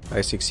Watcher.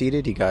 I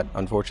succeeded. He got,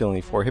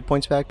 unfortunately, 4 hit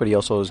points back, but he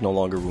also is no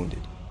longer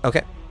wounded.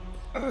 Okay.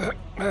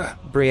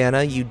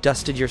 Brianna, you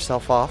dusted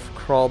yourself off,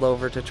 crawled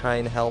over to try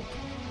and help.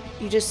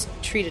 You just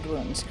treated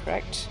wounds,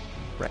 correct?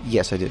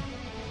 Yes, I did.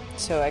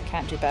 So I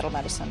can't do battle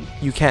medicine.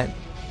 You can.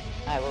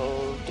 I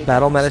will do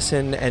Battle wounds.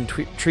 medicine and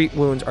treat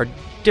wounds are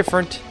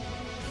different.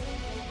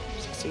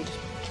 Succeed.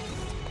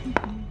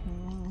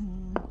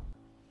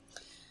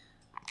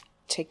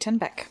 Take 10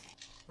 back.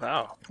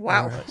 Wow.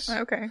 Wow. Nice.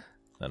 Okay.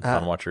 And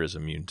Pond Watcher is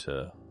immune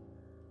to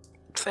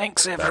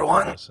Thanks, battle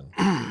everyone. medicine.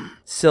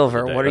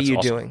 Silver, Good day, what are that's you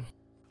awesome.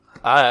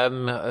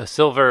 doing?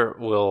 Silver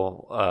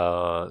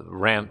will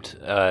ramped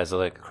as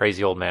a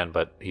crazy old man,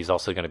 but he's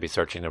also going to be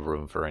searching the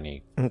room for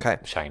any Okay.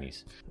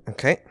 shinies.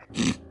 Okay.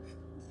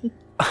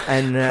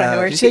 And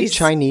Did you say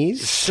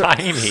Chinese?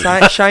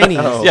 Shinies. shiny.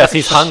 Yes,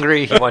 he's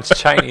hungry. He wants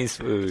Chinese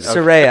food.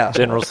 Soraya.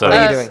 General What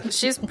are you Soda. doing?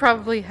 She's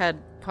probably had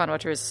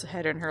Pondwatcher's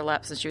head in her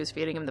lap since she was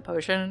feeding him the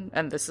potion,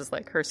 and this is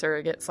like her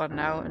surrogate son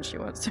now, and she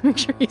wants to make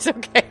sure he's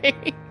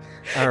okay.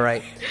 All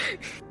right.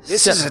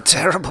 This is a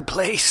terrible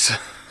place.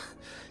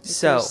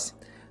 So,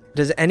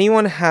 does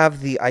anyone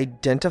have the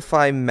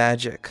identify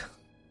magic?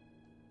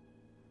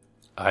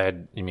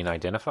 You mean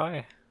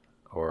identify?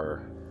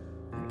 Or...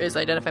 Is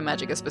identify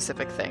magic a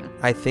specific thing?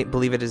 I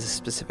believe it is a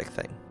specific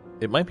thing.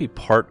 It might be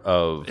part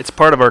of... It's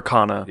part of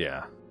Arcana.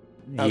 Yeah.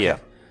 Okay. Yeah.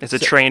 It's a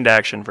trained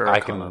action for I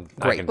Arcana.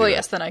 can do Well, that.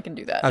 yes, then I can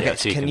do that. Okay, Yeah,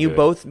 so you can can you do it.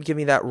 both give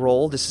me that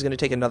roll? This is going to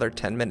take another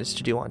 10 minutes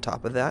to do on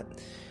top of that.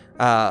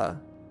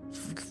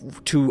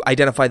 To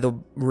identify the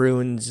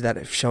runes that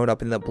have shown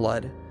up in the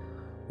blood.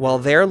 While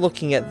they're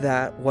looking at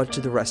that, what do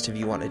the rest of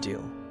you want to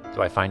do?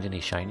 Do I find any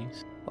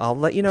shinies? I'll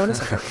let you know in a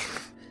second.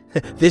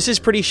 This is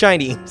pretty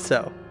shiny,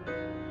 so...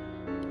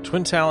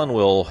 Twin Talon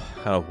will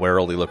kind of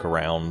warily look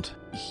around.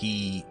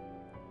 He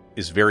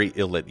is very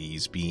ill at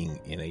ease being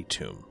in a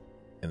tomb.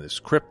 In this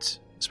crypt,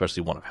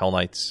 especially one of Hell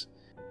Knight's.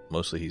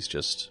 Mostly he's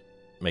just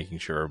making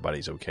sure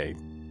everybody's okay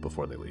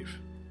before they leave.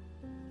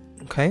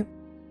 Okay.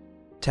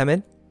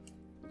 Temid?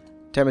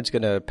 Temid's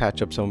gonna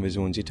patch up some of his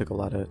wounds. He took a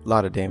lot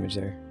of damage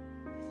there.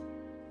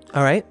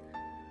 All right.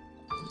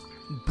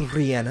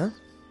 Brianna?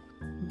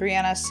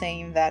 Brianna,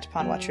 seeing that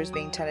Pond Watcher is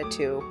being tended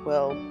to,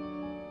 will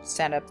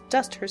stand up,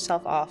 dust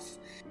herself off,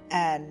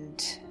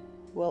 and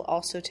will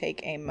also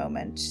take a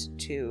moment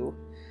to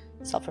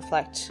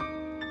self-reflect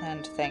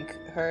and thank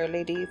her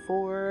lady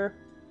for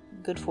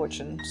good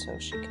fortune so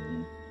she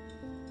can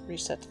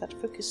reset that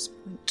focus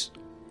point.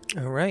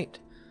 All right.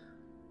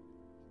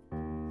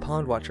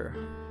 Pond Watcher.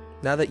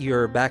 Now that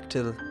you're back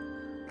to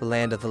the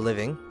land of the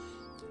living,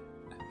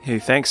 He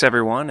thanks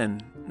everyone,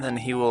 and then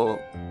he will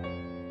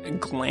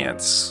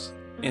glance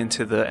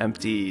into the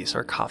empty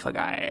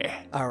sarcophagi.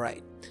 all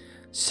right.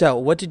 So,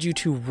 what did you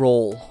two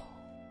roll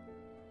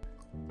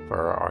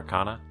For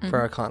Arcana? for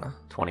Arcana?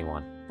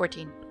 21.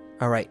 14.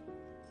 All right.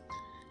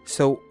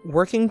 So,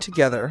 working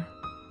together,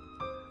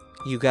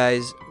 you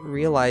guys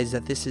realize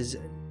that this is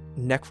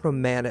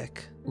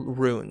necromantic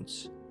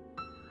runes.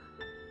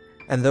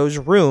 And those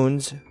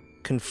runes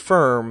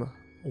confirm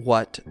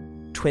what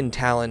Twin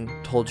Talon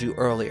told you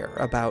earlier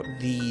about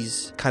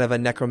these kind of a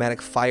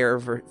necromantic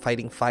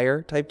fighting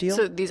fire type deal.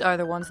 So these are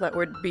the ones that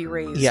would be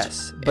raised.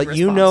 Yes, in but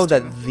you know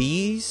response that to-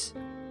 these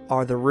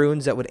are the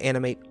runes that would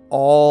animate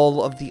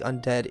all of the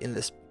undead in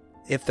this,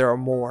 if there are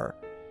more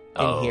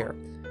in here.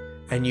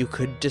 And you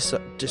could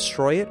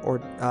destroy it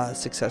or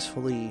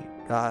successfully,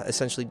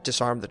 essentially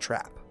disarm the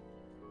trap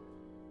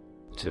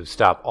To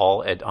stop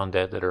all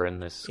undead that are in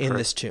this in crypt?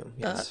 this tomb.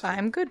 Yes.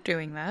 I'm good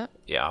doing that.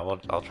 Yeah,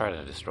 I'll try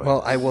to destroy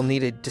Well, this. I will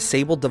need a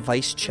disable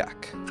device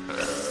check.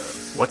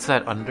 What's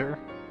that under?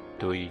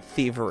 do we...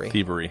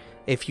 Thievery.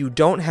 If you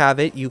don't have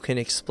it, you can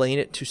explain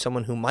it to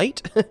someone who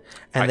might,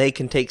 and they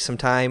can take some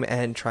time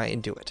and try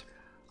and do it.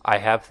 I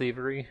have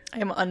thievery. I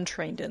am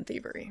untrained in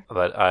thievery.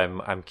 But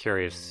I'm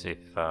curious if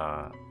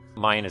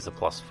mine is a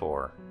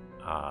 +4.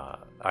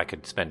 I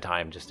could spend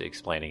time just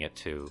explaining it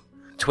to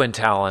Twin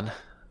Talon,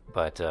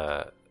 but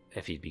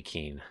if he'd be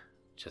keen,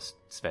 just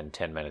spend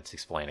 10 minutes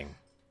explaining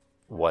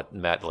what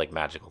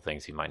magical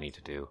things he might need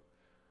to do.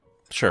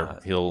 Sure,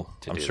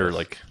 I'm sure,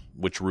 like,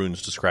 which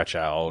runes to scratch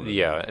out.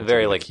 Yeah,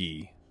 very, like,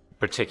 key.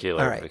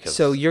 Particular. All right, because...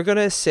 so you're going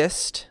to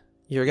assist.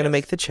 You're going to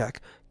make the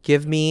check.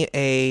 Give me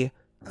a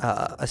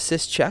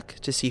assist check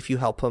to see if you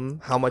help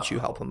him, how much you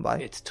help him by.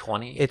 It's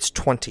 20? It's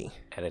 20.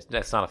 And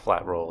that's not a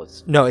flat roll.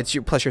 It's No, it's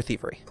plus your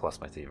thievery. Plus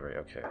my thievery,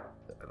 okay.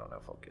 I don't know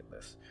if I'll get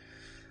this.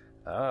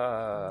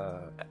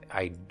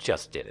 I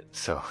just did it,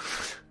 so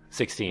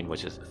 16,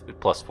 which is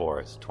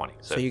 +4, is 20.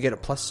 So you get a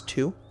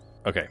 +2?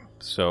 Okay,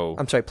 so...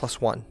 I'm sorry,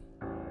 +1.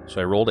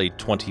 So I rolled a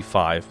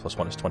 25,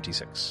 +1 is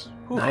 26.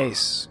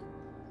 Nice.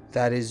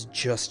 That is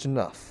just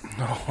enough.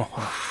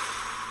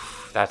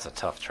 That's a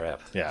tough trap.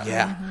 Yeah.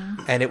 Yeah.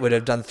 Mm-hmm. And it would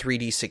have done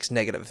 3d6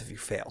 negative if you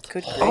failed.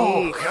 Good grief.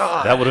 Oh,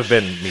 God. That would have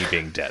been me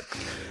being dead.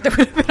 There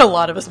would have been a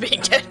lot of us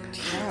being dead.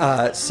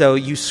 So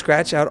you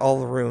scratch out all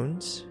the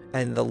runes,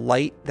 and the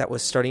light that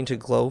was starting to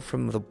glow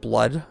from the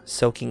blood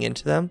soaking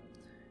into them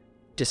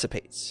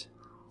dissipates.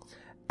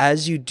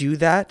 As you do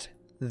that,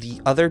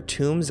 the other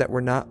tombs that were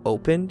not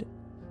opened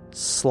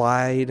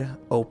slide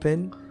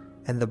open,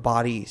 and the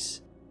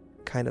bodies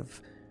kind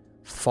of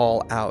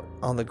fall out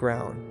on the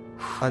ground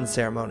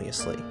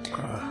unceremoniously.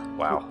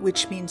 Wow.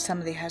 Which means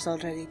somebody has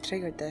already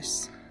triggered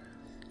this.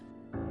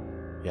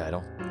 Yeah, I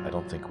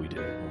don't think we did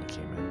it when we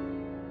came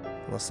in.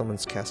 Unless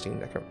someone's casting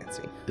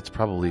necromancy. It's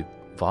probably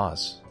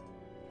Vaz.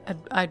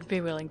 I'd be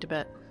willing to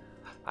bet.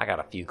 I got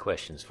a few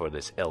questions for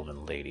this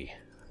elven lady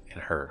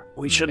and her.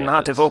 We should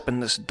not have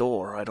opened this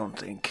door, I don't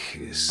think.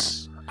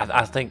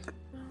 I think,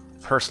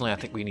 personally, I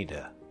think we need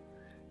to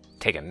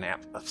take a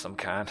nap of some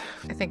kind.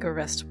 I think a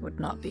rest would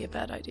not be a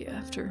bad idea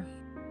after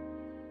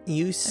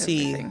You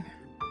see everything.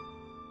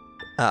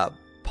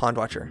 Pond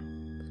Watcher.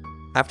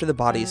 After the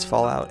bodies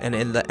fall out and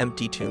in the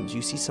empty tombs,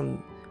 you see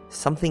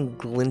something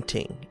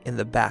glinting in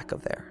the back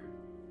of there.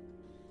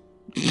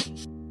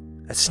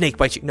 A snake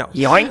bites you. No.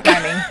 Yoink!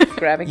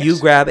 Grabbing it. You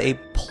grab a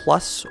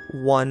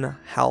 +1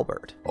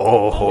 halberd.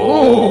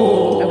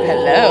 Oh,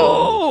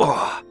 hello.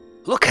 Oh,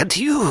 look at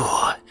you.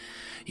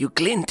 You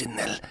glint in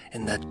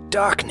the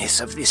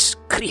darkness of this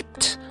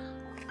crypt.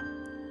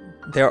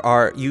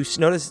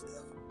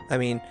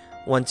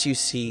 Once you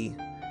see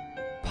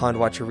Pond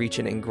Watcher reach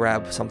in and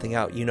grab something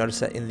out, you notice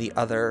that in the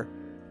other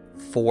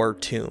 4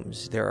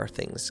 tombs, there are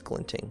things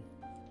glinting.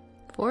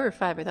 4 or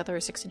 5? I thought there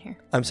were 6 in here.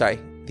 I'm sorry.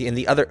 In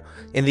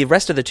the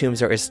rest of the tombs,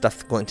 there is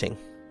stuff glinting.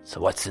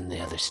 So what's in the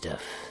other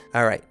stuff?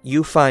 All right.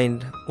 You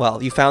found the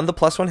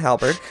 +1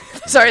 halberd.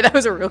 Sorry, that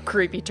was a real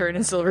creepy turn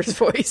in Silver's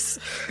voice.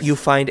 You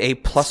find a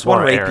 +1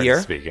 More rapier.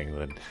 Aaron speaking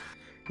than...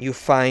 You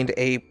find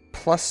a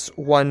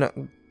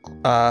 +1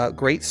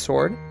 great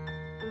sword.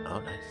 Oh,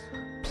 nice.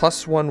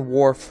 +1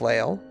 war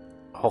flail.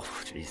 Oh,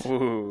 jeez.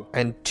 Ooh.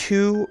 And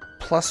 2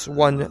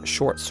 +1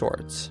 short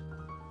swords.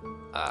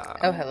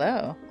 Oh,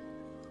 hello.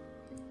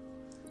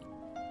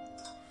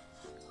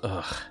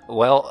 Ugh.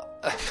 Well,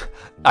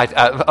 I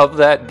of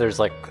that, there's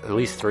like at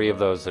least 3 of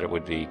those that it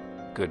would be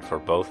good for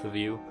both of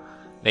you.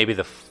 Maybe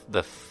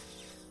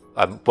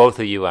both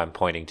of you I'm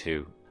pointing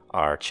to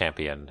are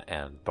champion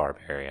and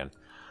barbarian.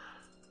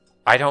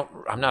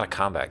 I'm not a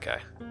combat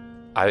guy.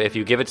 If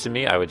you give it to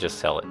me, I would just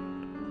sell it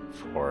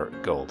for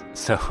gold.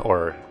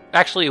 Or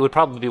actually, it would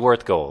probably be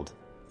worth gold,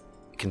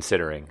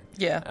 considering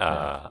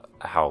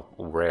how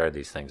rare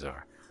these things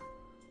are.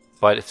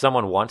 But if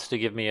someone wants to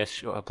give me a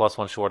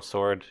 +1 short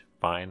sword,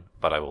 fine.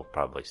 But I will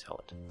probably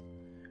sell it.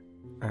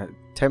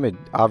 Temid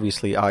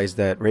obviously eyes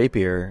that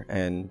rapier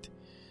and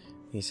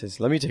he says,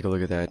 "Let me take a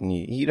look at that." And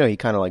he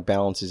kind of like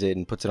balances it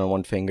and puts it on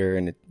one finger,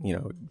 and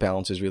it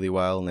balances really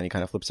well. And then he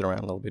kind of flips it around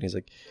a little bit. And he's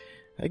like,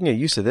 "I can get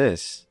used to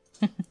this.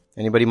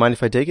 Anybody mind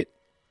if I take it?"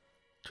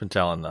 Twin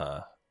Talon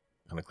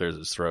kind of clears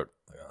his throat.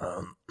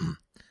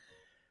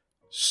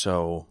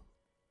 So,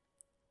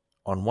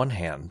 on one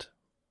hand,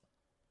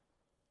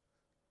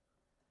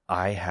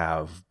 I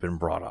have been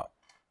brought up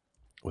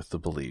with the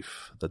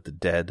belief that the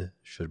dead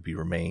should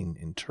remain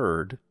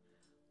interred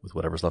with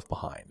whatever's left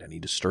behind. Any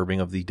disturbing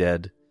of the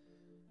dead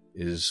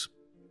is,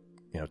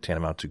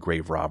 tantamount to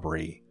grave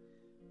robbery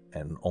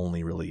and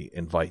only really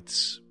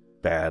invites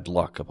bad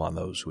luck upon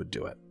those who would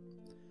do it.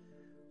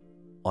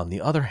 On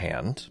the other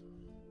hand,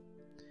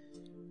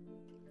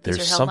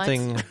 there's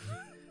something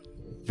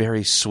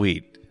very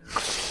sweet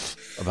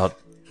about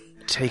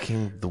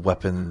taking the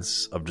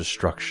weapons of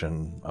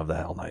destruction of the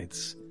Hell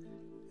Knights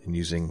and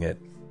using it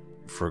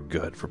for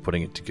good, for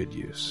putting it to good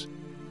use.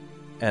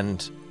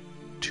 And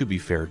to be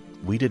fair,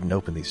 we didn't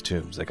open these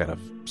tombs. They kind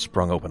of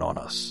sprung open on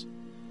us.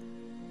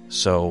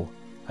 So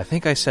I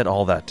think I said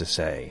all that to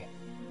say,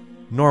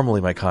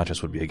 normally my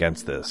conscience would be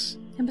against this.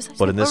 And besides,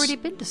 but they've already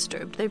been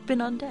disturbed. They've been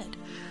undead.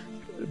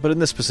 But in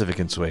this specific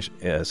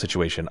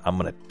situation, I'm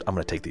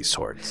gonna take these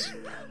swords.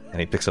 And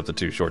he picks up the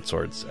 2 short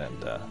swords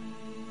and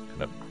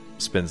kind of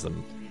spins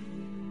them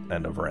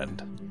end over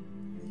end.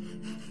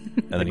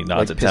 And then he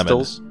nods like at Temid.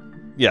 pistols?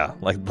 Yeah,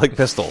 like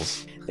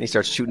pistols. And he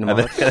starts shooting them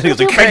And off. then he goes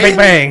like bang,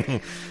 bang,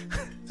 bang.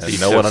 And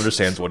no one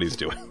understands what he's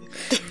doing.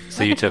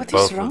 So you took What is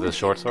both wrong of the with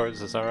short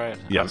swords, is that right?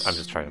 Yes. I'm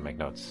just trying to make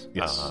notes.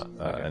 Yes.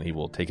 Okay. And he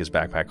will take his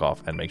backpack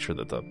off and make sure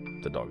that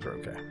the dogs are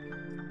okay.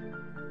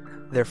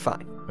 They're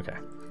fine. Okay.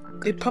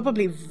 It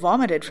probably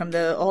vomited from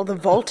all the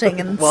vaulting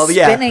and Well,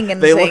 spinning yeah,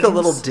 and they things. look a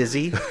little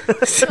dizzy.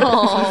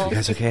 You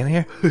guys okay in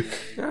here?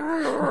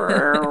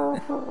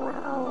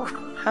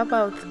 How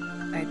about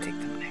I take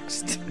them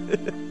next?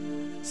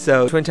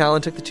 So Twin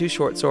Talon took the 2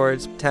 short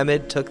swords.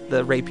 Temid took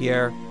the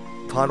rapier.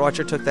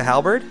 Pondwatcher took the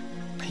halberd.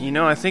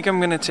 I think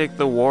I'm gonna take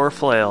the war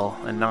flail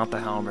and not the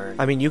halberd.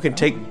 I mean, you can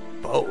take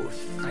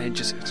both.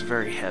 It's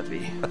very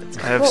heavy.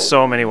 I have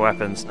so many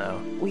weapons now.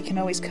 We can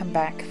always come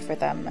back for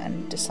them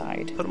and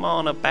decide. Put them all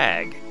in a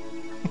bag.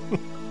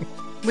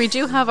 We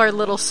do have our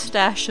little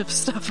stash of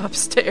stuff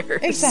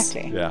upstairs.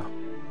 Exactly. Yeah.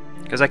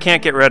 Because I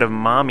can't get rid of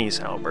Mommy's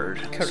halberd.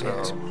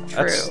 Correct.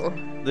 So.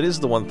 That is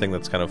the one thing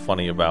that's kind of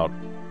funny about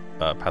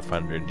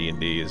Pathfinder and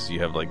D&D is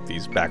you have like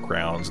these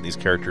backgrounds and these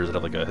characters that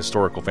have like a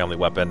historical family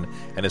weapon,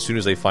 and as soon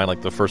as they find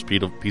like the first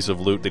piece of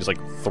loot, they just like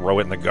throw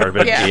it in the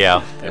garbage.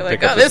 Yeah. They're And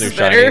like, pick up oh, this new is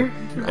better.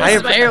 shiny. This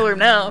is my heirloom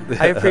now.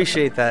 I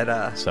appreciate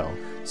that.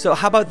 So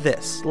how about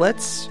this?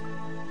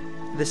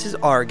 This is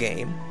our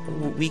game.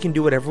 We can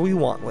do whatever we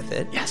want with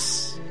it.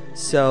 Yes.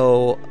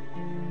 So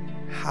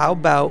how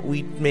about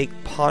we make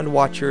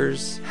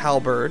Pondwatcher's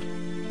halberd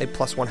a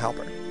 +1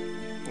 halberd?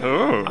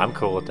 Ooh. I'm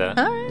cool with that.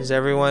 Does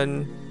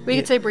everyone... We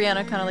could say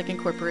Brianna kind of like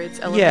incorporates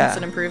elements Yeah.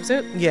 and improves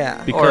it.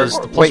 Yeah. because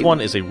Or- the wait. +1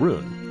 is a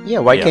rune. Yeah,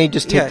 why Yeah. can't he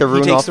just take Yeah, the he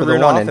rune takes off the of the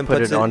rune one off and and put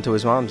puts it it- onto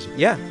his mom's?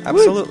 Yeah,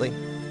 absolutely.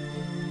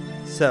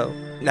 So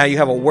now you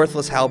have a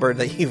worthless halberd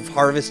that you've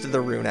harvested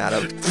the rune out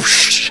of.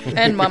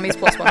 And Mommy's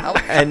 +1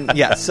 halberd. And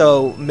yeah,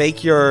 so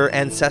make your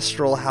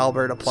ancestral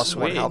halberd a +1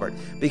 Sweet. halberd.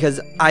 Because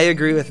I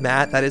agree with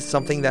Matt, that is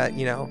something that,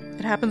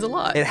 It happens a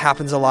lot. it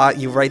happens a lot.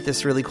 You write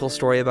this really cool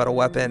story about a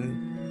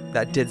weapon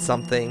that did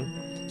something.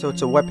 So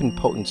it's a weapon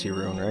potency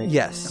rune, right?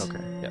 Yes.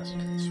 Okay. Yes.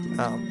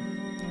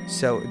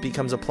 So it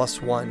becomes a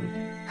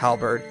 +1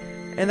 halberd.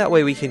 And that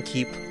way we can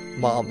keep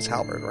Mom's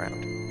halberd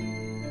around.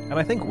 And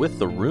I think with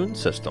the rune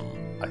system,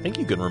 I think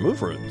you can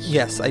remove runes.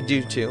 Yes, I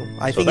do too.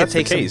 I So think that's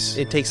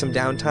the it takes some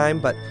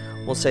downtime, but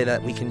we'll say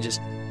that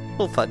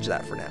we'll fudge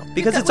that for now.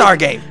 Because it's Yeah, our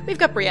game. We've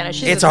got Brianna.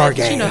 She's It's the our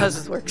best. She game. knows how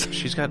this works.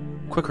 She's got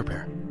quick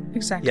repair.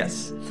 Exactly.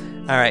 Yes.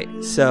 All right.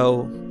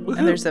 So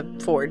And there's a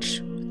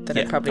forge that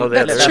I Yeah. probably Oh,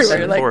 that's left That's There's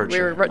true. a Like, forge we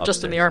were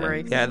just in the upstairs,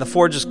 armory. yeah, the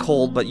forge is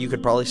cold, but you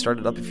could probably start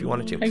it up if you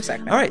wanted to.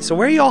 Exactly. All right. So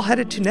where are you all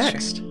headed to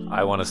next?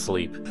 I want to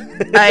sleep.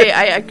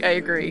 I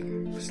agree. You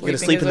gonna Sleeping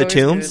sleep is in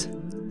the always tombs?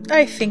 good.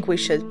 I think we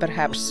should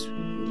perhaps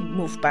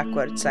move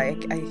backwards. I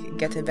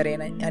get a very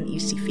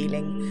uneasy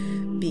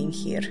feeling being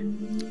here.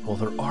 Well,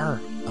 there are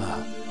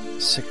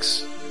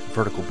 6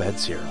 vertical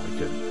beds here. We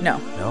could. No.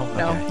 No.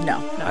 No. Okay. No.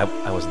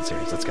 I wasn't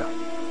serious. Let's go.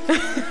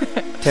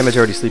 Tamid's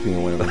already sleeping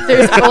in one of them.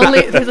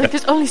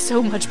 There's only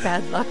so much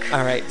bad luck.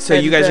 All right. So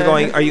And, you guys are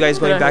going. Are you guys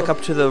going but I back hope-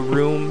 up to the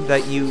room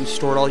that you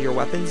stored all your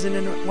weapons in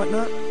and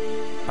whatnot?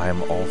 I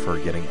am all for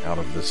getting out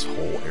of this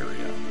whole area.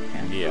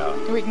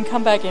 Yeah. We can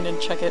come back in and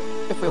check it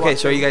if we Okay. want.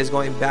 So are you guys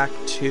going back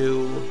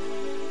to?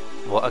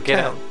 Well,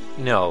 again, Town.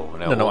 no.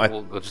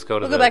 We'll just go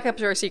to We'll the. go back up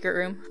to our secret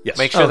room. Yes.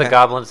 Make sure Okay. the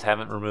goblins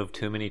haven't removed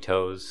too many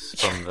toes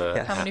from the.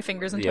 Yeah. How many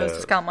fingers and Yeah, toes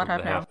does Calmont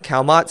have the now? half-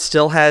 Calmont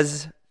still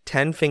has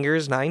 10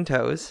 fingers, 9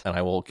 toes. And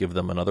I will give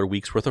them another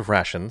week's worth of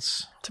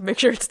rations To make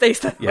sure it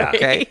stays that Yeah. way.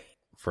 Okay.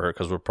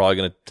 because we're probably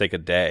going to take a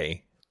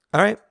day.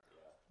 All right.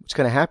 What's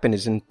going to happen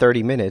is in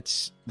 30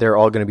 minutes, they're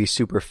all going to be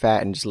super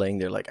fat and just laying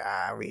there like,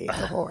 we ate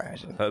the whole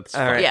ration. That's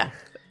All fine. right. Yeah.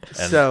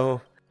 And-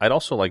 So I'd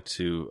also like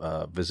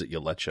to visit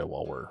Yelecha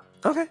while we're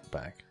okay.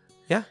 back.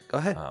 Yeah. Go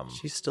ahead.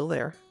 She's still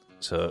there.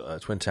 So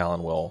Twin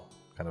Talon will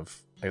kind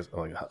of, I guess,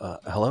 like,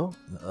 hello,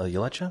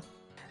 Yelecha?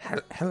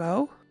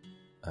 Hello.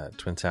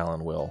 Twin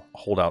Talon will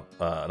hold out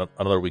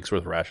another week's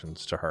worth of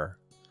rations to her.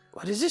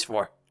 What is this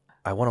for?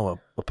 I want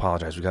to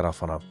apologize. We got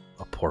off on a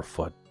poor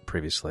foot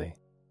previously,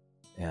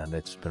 and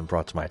it's been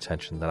brought to my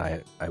attention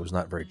that I was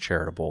not very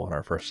charitable in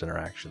our first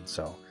interaction,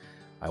 so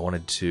I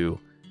wanted to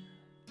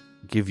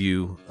give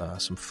you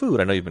some food.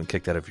 I know you've been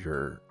kicked out of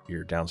your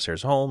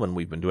downstairs home, and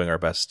we've been doing our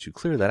best to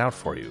clear that out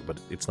for you, but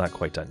it's not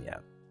quite done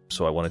yet.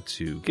 So I wanted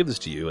to give this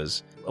to you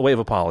as a way of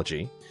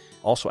apology.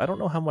 Also, I don't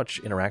know how much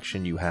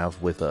interaction you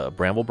have with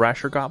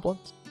Bramblebrasher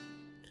goblins.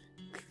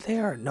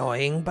 They're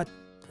annoying, but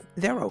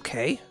they're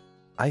okay.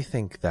 I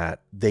think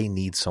that they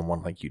need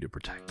someone like you to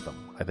protect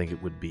them. I think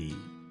it would be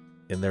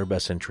in their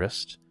best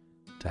interest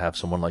to have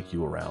someone like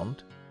you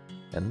around,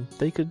 and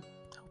they could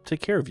take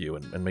care of you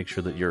and make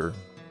sure that you're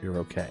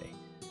okay.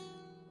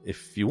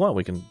 If you want,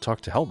 we can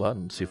talk to Helba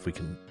and see if we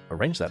can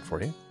arrange that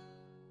for you.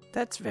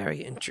 That's very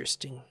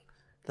interesting.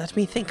 Let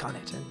me think on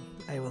it, and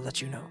I will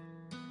let you know.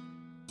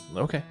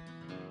 Okay.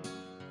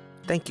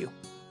 Thank you.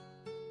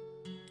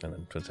 And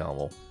then Twin Talon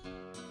will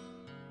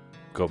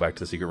go back to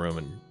the secret room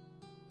and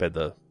bed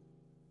the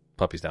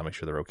puppies down, make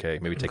sure they're okay.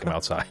 Maybe take them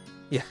outside.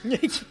 Yeah.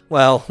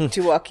 Well,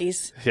 2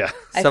 walkies. Yeah.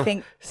 I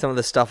think some of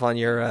the stuff on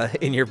your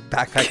in your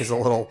backpack is a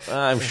little.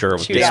 I'm sure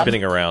with Yeah.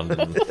 spinning around.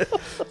 And...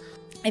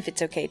 if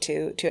it's okay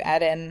to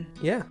add in,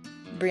 Yeah.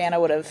 Brianna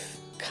would have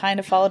kind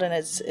of followed and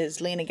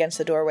is leaning against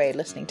the doorway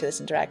listening to this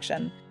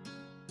interaction.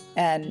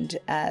 And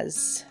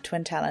as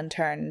Twin Talon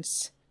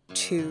turns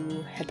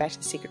to head back to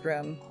the secret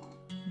room,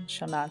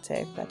 she'll nod,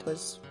 say, "That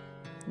was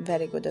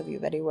very good of you,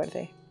 very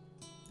worthy.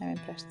 I'm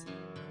impressed.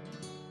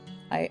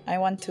 I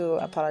want to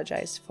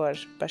apologize for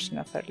brushing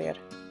off earlier.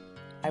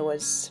 I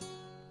was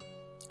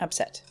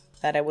upset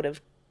that I would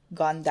have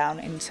gone down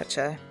in such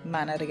a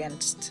manner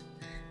against..."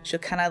 She'll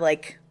kind of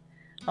like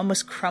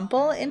almost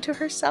crumple into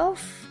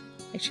herself.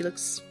 Like she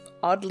looks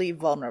oddly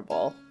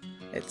vulnerable.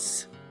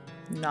 It's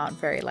not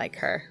very like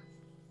her.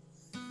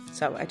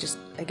 So I just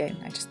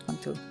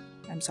want to...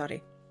 I'm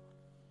sorry.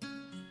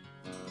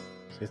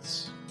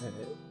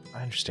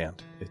 I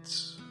understand.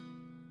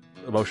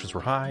 Emotions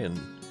were high and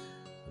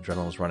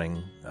adrenaline was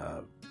running.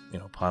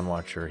 Pawn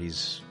Watcher,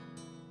 he's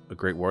a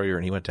great warrior,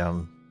 and he went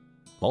down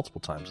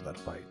multiple times in that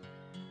fight.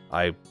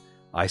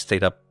 I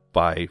stayed up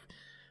by,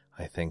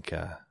 I think,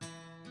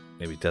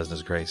 maybe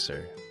Desna's Grace,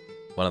 or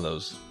one of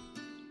those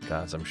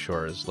gods, I'm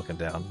sure, is looking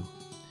down.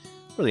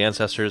 We're the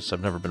ancestors.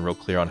 I've never been real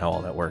clear on how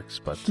all that works,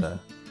 but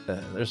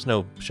there's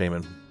no shame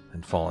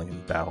in falling in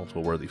battle to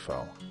a worthy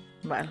foe.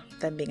 Well,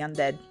 them being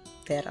undead,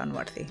 they're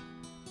unworthy.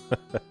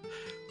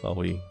 Well,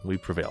 we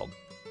prevailed.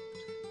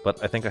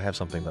 But I think I have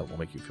something that will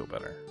make you feel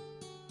better.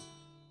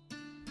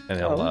 And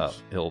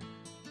he'll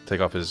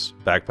take off his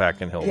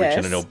backpack and he'll reach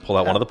in and he'll pull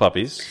out one of the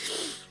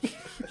puppies.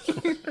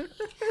 And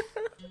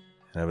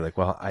I'll be like,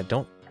 well,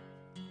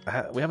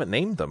 we haven't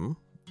named them.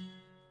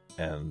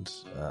 And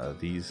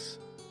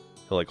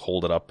he'll like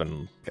hold it up,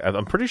 and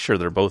I'm pretty sure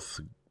they're both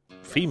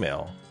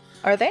female.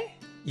 Are they?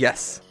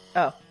 Yes.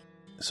 Oh.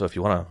 So if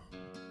you want to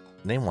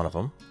name one of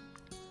them,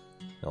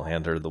 he'll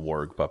hand her the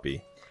warg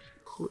puppy.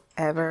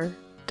 Whoever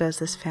does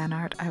this fan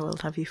art, I will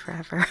love you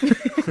forever.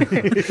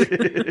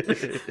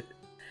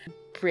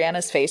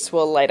 Brianna's face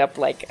will light up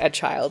like a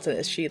child's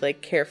as she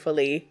like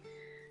carefully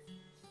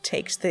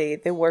takes the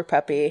warg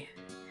puppy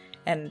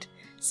and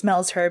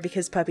smells her,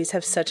 because puppies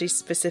have such a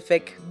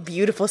specific,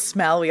 beautiful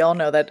smell. We all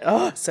know that.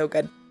 Oh, so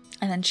good.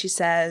 And then she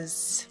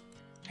says,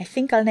 "I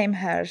think I'll name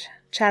her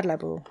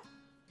Charlabu,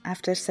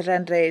 after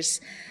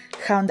Serendre's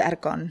Hound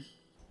Argon.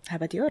 How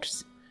about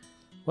yours?"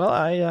 Well,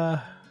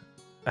 I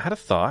had a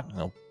thought.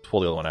 I'll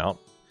pull the other one out.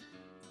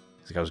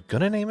 I was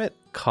going to name it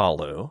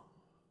Kalu,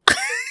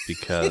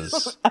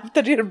 because...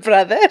 After your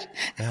brother?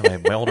 Yeah,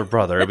 my older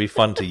brother. It'd be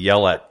fun to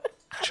yell at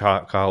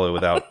Kalu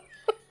without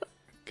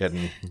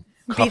getting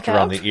cuffed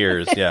around the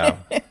ears. Yeah.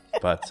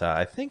 But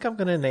I think I'm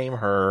going to name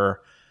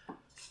her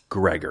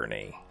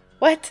Gregorny.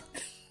 What?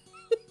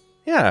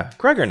 Yeah,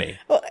 Gregorny.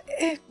 Well,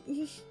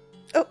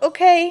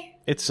 okay.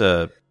 It's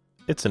an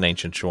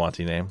ancient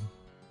Shawanti name,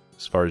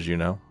 as far as you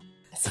know.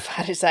 As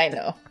far as I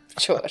know.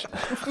 Sure.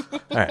 All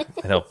right.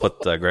 And he'll put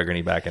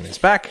Gregorny back in his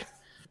pack,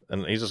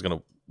 and he's just going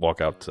to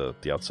walk out to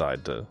the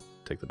outside to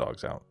take the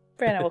dogs out.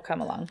 Brianna will come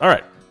along. All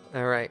right.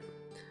 All right.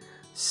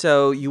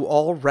 So you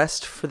all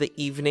rest for the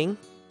evening.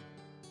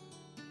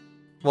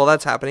 While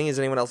that's happening, is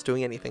anyone else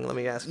doing anything? Let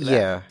me ask you that.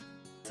 Yeah.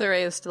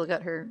 Thorea's still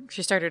got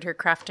she started her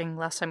crafting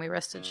last time we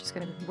rested. She's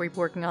going to be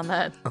working on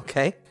that.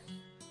 Okay.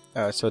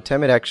 So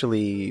Temid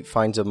actually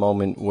finds a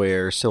moment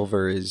where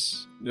Silver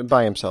is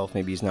by himself.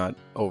 Maybe he's not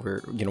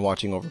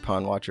watching over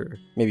Pawn Watcher.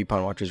 Maybe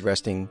Pawn Watcher's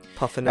resting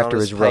Puffing after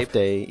on his his rough pipe.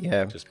 day.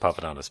 Yeah, Just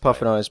puffing on his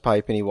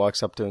pipe, and he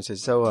walks up to him and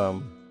says,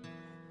 "So,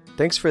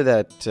 thanks for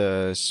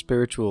that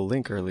spiritual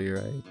link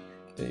earlier.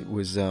 It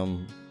was,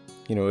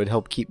 it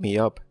helped keep me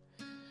up.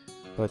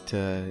 But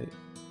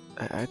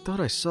I thought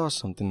I saw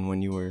something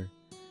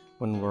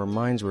when our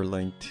minds were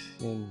linked,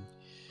 and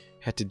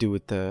had to do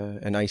with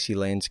an icy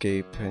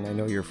landscape. And I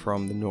know you're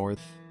from the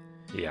north.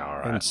 Yeah, all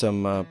right. And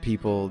some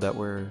people that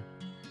were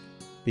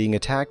being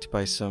attacked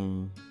by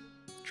some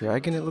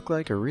dragon. It looked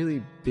like a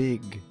really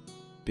big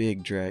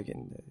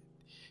dragon.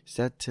 Is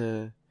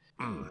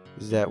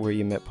that where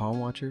you met Palm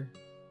Watcher?"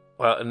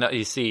 Well, no,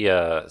 you see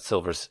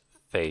Silver's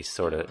face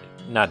sort of,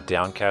 not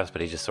downcast,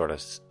 but he just sort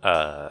of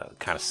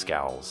kind of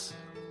scowls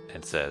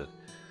and said,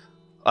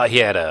 he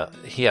had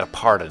a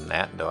part in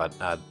that, though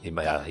he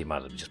might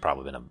have just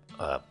probably been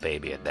a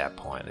baby at that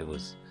point. It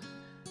was...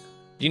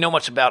 Do you know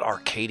much about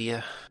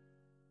Arcadia?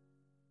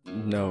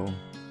 No.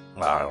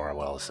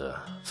 Well, it's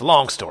a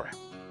long story.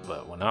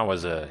 But when I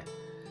was a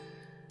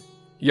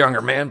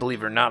younger man,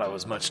 believe it or not, I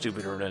was much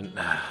stupider than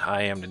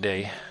I am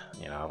today.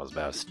 I was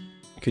about...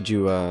 Could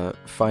you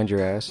find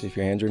your ass if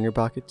your hands are in your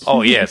pockets?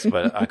 Oh, yes,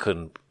 but I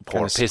couldn't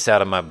pour piss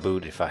out of my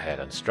boot if I had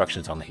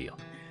instructions on the heel.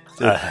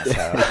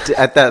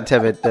 At that,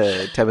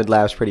 Temid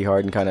laughs pretty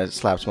hard and kind of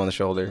slaps him on the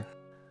shoulder.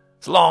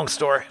 It's a long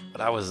story,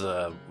 but I was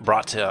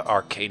brought to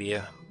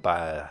Arcadia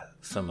by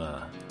some,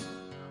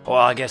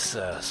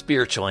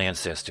 spiritual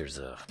ancestors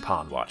of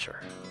Pond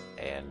Watcher.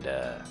 And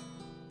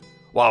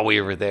while we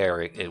were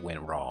there, it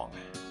went wrong.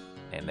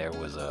 and there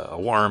was a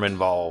worm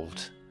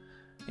involved.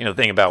 You know,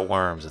 the thing about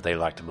worms is they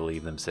like to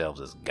believe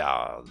themselves as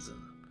gods.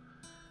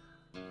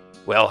 And,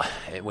 well,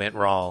 it went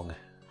wrong,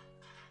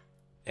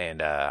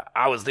 and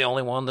I was the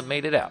only one that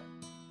made it out.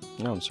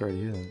 No, I'm sorry to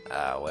hear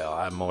that. Well,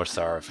 I'm more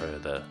sorry for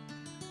the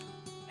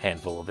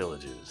handful of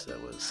villages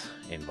that was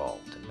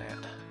involved in that.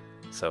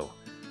 So,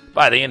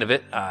 by the end of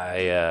it,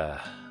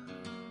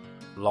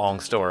 long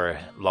story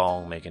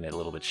long, making it a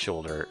little bit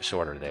shorter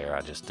there,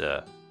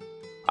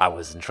 I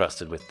was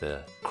entrusted with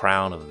the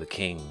crown of the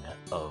king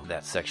of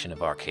that section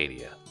of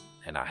Arcadia,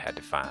 and I had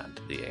to find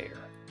the heir.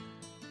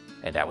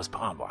 And that was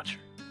Pond Watcher.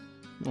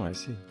 Oh, I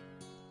see.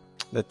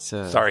 That's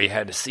sorry you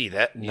had to see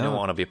that. You No. don't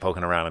want to be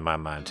poking around in my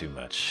mind too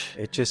much.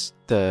 It just,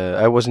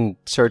 I wasn't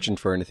searching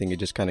for anything. It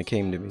just kind of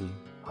came to me.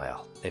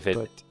 Well, if it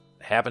But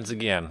happens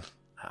again,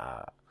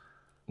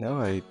 no,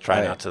 I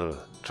try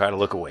to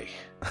look away.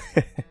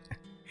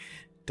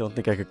 don't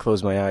think I could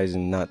close my eyes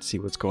and not see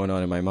what's going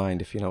on in my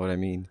mind, if you know what I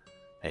mean.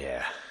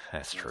 Yeah,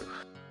 that's true.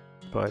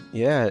 But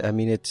yeah, I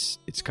mean, it's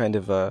kind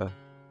of a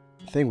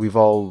thing. We've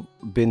all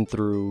been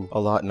through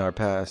a lot in our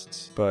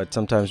pasts, but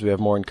sometimes we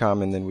have more in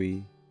common than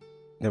we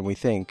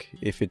think.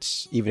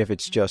 Even if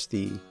it's just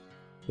the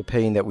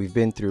pain that we've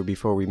been through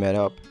before we met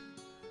up.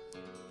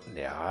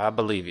 Yeah, I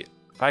believe you.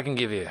 If I can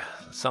give you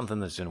something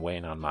that's been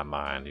weighing on my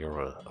mind,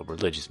 you're a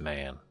religious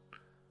man,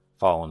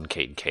 following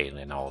Kate and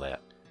Caitlin and all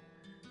that.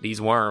 These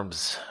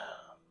worms,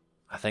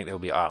 I think there'll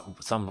be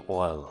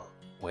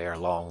somewhere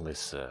along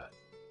this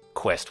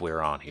quest we're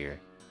on here.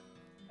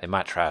 They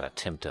might try to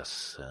tempt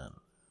us,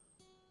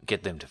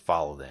 get them to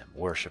follow them,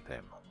 worship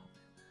them.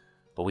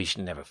 But we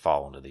should never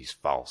fall into these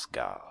false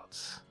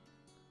gods.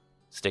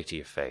 Stick to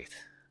your faith.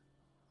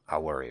 I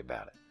worry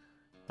about it.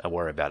 I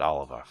worry about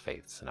all of our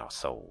faiths and our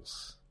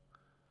souls.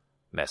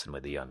 Messing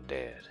with the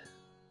undead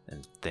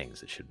and things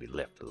that should be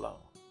left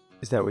alone.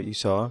 Is that what you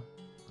saw?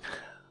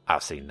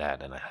 I've seen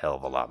that and a hell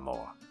of a lot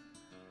more.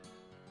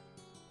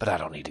 But I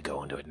don't need to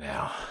go into it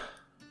now.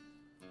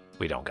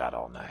 We don't got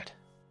all night.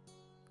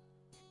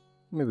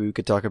 Maybe we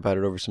could talk about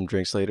it over some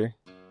drinks later.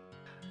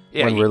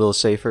 Yeah, when we're a little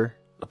safer.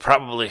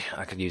 Probably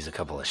I could use a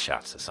couple of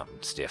shots of something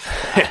stiff.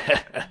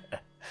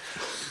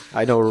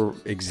 I know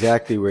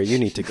exactly where you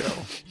need to go.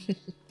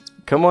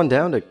 Come on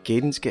down to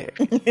Gaden's Gag.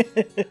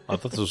 I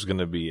thought this was going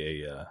to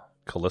be a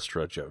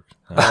Callistra joke.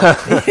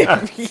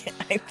 Yeah,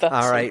 I thought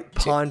All so, right, too.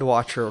 Pond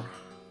Watcher,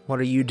 what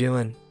are you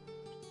doing?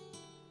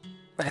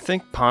 I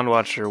think Pond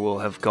Watcher will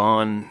have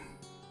gone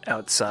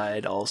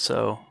outside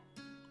also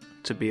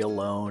to be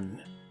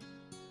alone.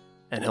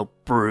 And he'll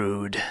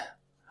brood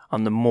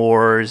on the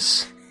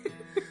moors.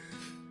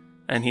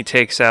 And he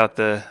takes out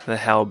the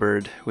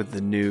halberd with the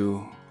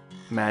new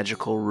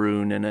magical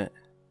rune in it.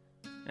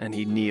 And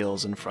he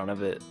kneels in front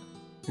of it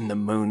in the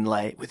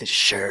moonlight with his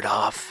shirt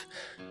off.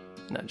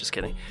 No, just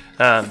kidding.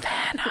 No,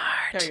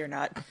 you're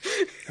not.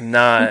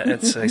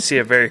 I see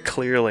it very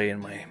clearly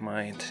in my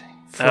mind.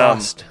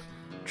 Frost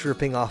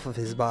dripping off of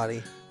his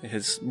body.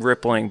 His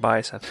rippling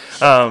bicep.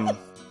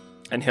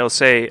 And he'll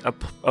say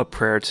a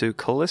prayer to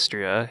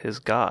Callistria, his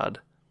god.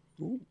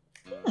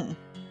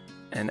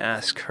 And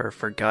ask her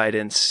for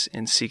guidance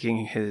in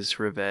seeking his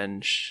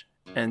revenge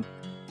and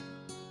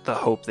the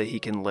hope that he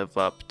can live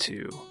up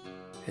to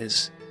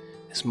his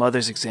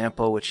mother's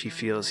example, which he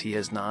feels he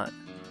has not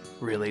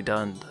really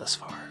done thus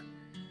far.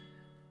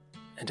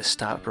 And to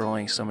stop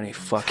rolling so many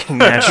fucking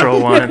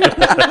natural ones.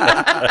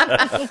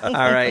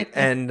 All right,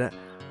 and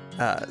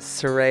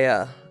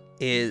Soraya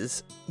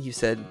is, you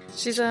said,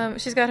 She's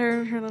got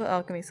her little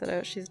alchemy set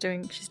out. She's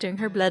doing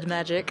her blood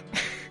magic.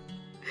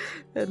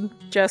 And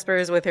Jasper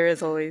is with her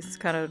as always,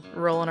 kind of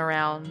rolling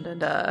around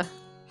and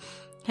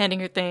handing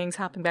her things,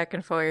 hopping back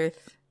and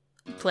forth,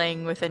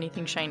 playing with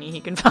anything shiny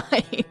he can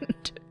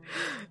find.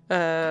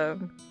 Yeah,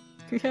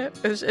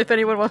 if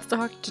anyone wants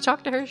to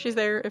talk to her, she's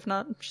there. If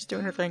not, she's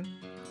doing her thing.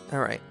 all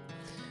right.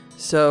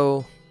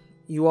 So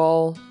you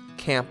all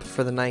camp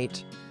for the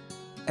night,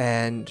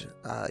 and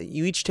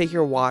you each take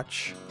your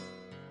watch.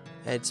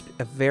 It's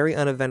a very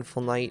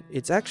uneventful night.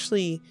 It's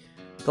actually,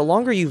 the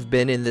longer you've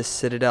been in this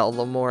citadel,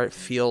 the more it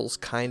feels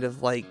kind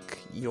of like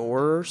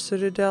your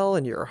citadel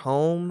and your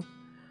home.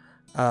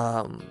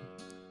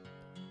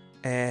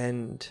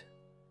 And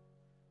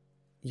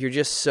you're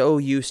just so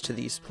used to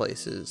these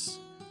places.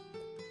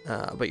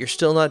 But you're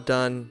still not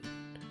done,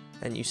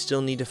 and you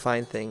still need to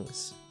find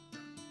things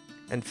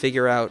and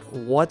figure out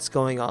what's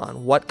going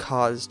on. What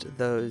caused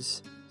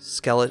those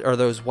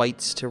those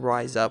wights to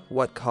rise up?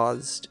 What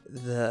caused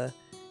the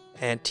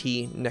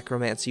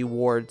anti-necromancy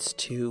wards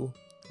to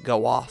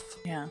go off?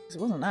 Yeah, it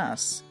wasn't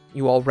us.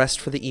 You all rest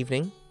for the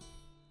evening,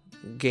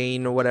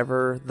 gain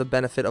whatever the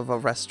benefit of a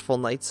restful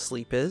night's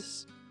sleep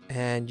is,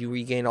 and you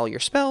regain all your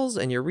spells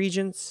and your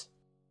regents.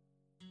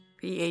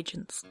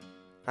 Reagents.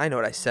 I know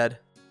what I said.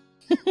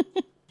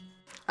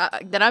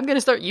 Then I'm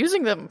gonna start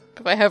using them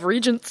if I have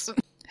regents.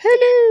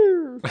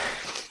 Hello!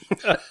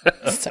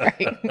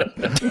 Sorry.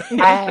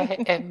 I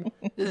am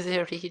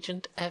the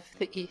regent of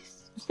the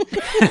East.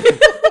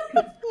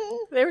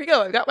 There we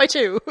go, I've got my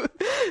 2.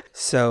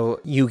 So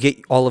you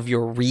get all of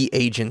your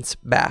reagents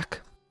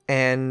back,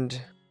 And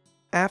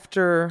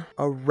after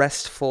a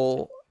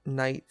restful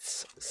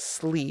night's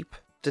sleep,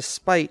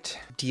 despite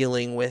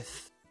dealing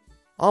with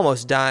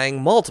almost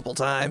dying multiple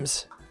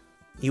times,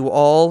 you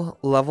all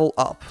level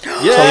up.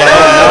 Yeah!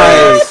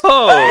 Nice.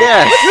 Oh!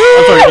 Yes.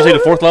 I'm sorry, did you say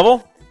the 4th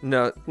level?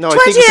 No, No, I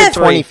think it's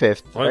the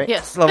 25th. Right?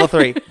 Yes. level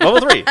 3.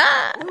 Level 3.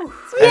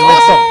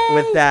 And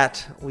with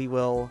that, we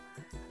will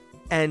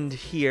end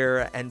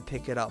here and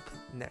pick it up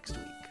next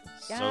week.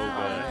 So good.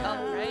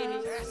 Alrighty.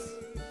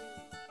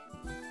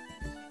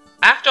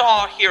 After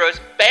our heroes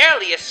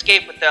barely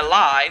escape with their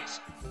lives,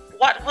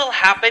 what will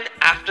happen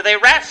after they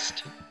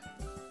rest?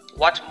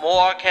 What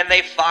more can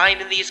they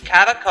find in these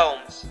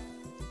catacombs?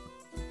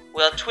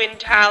 Will Twin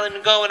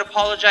Talon go and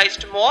apologize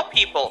to more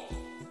people?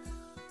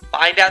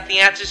 Find out the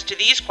answers to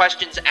these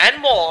questions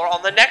and more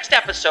on the next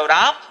episode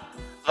of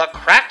the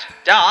Cracked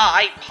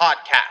Die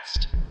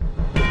Podcast.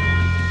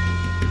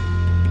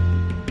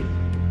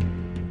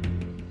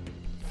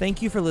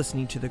 Thank you for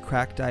listening to the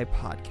Cracked Die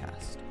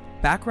Podcast.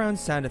 Background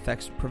sound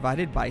effects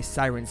provided by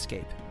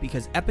Sirenscape,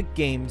 because epic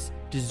games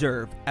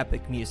deserve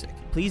epic music.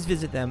 Please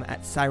visit them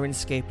at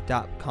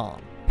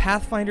sirenscape.com.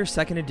 Pathfinder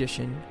 2nd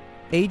Edition,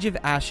 Age of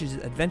Ashes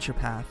Adventure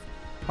Path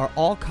are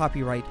all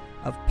copyright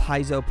of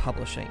Paizo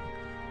Publishing.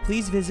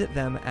 Please visit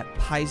them at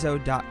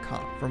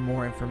paizo.com for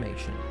more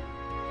information.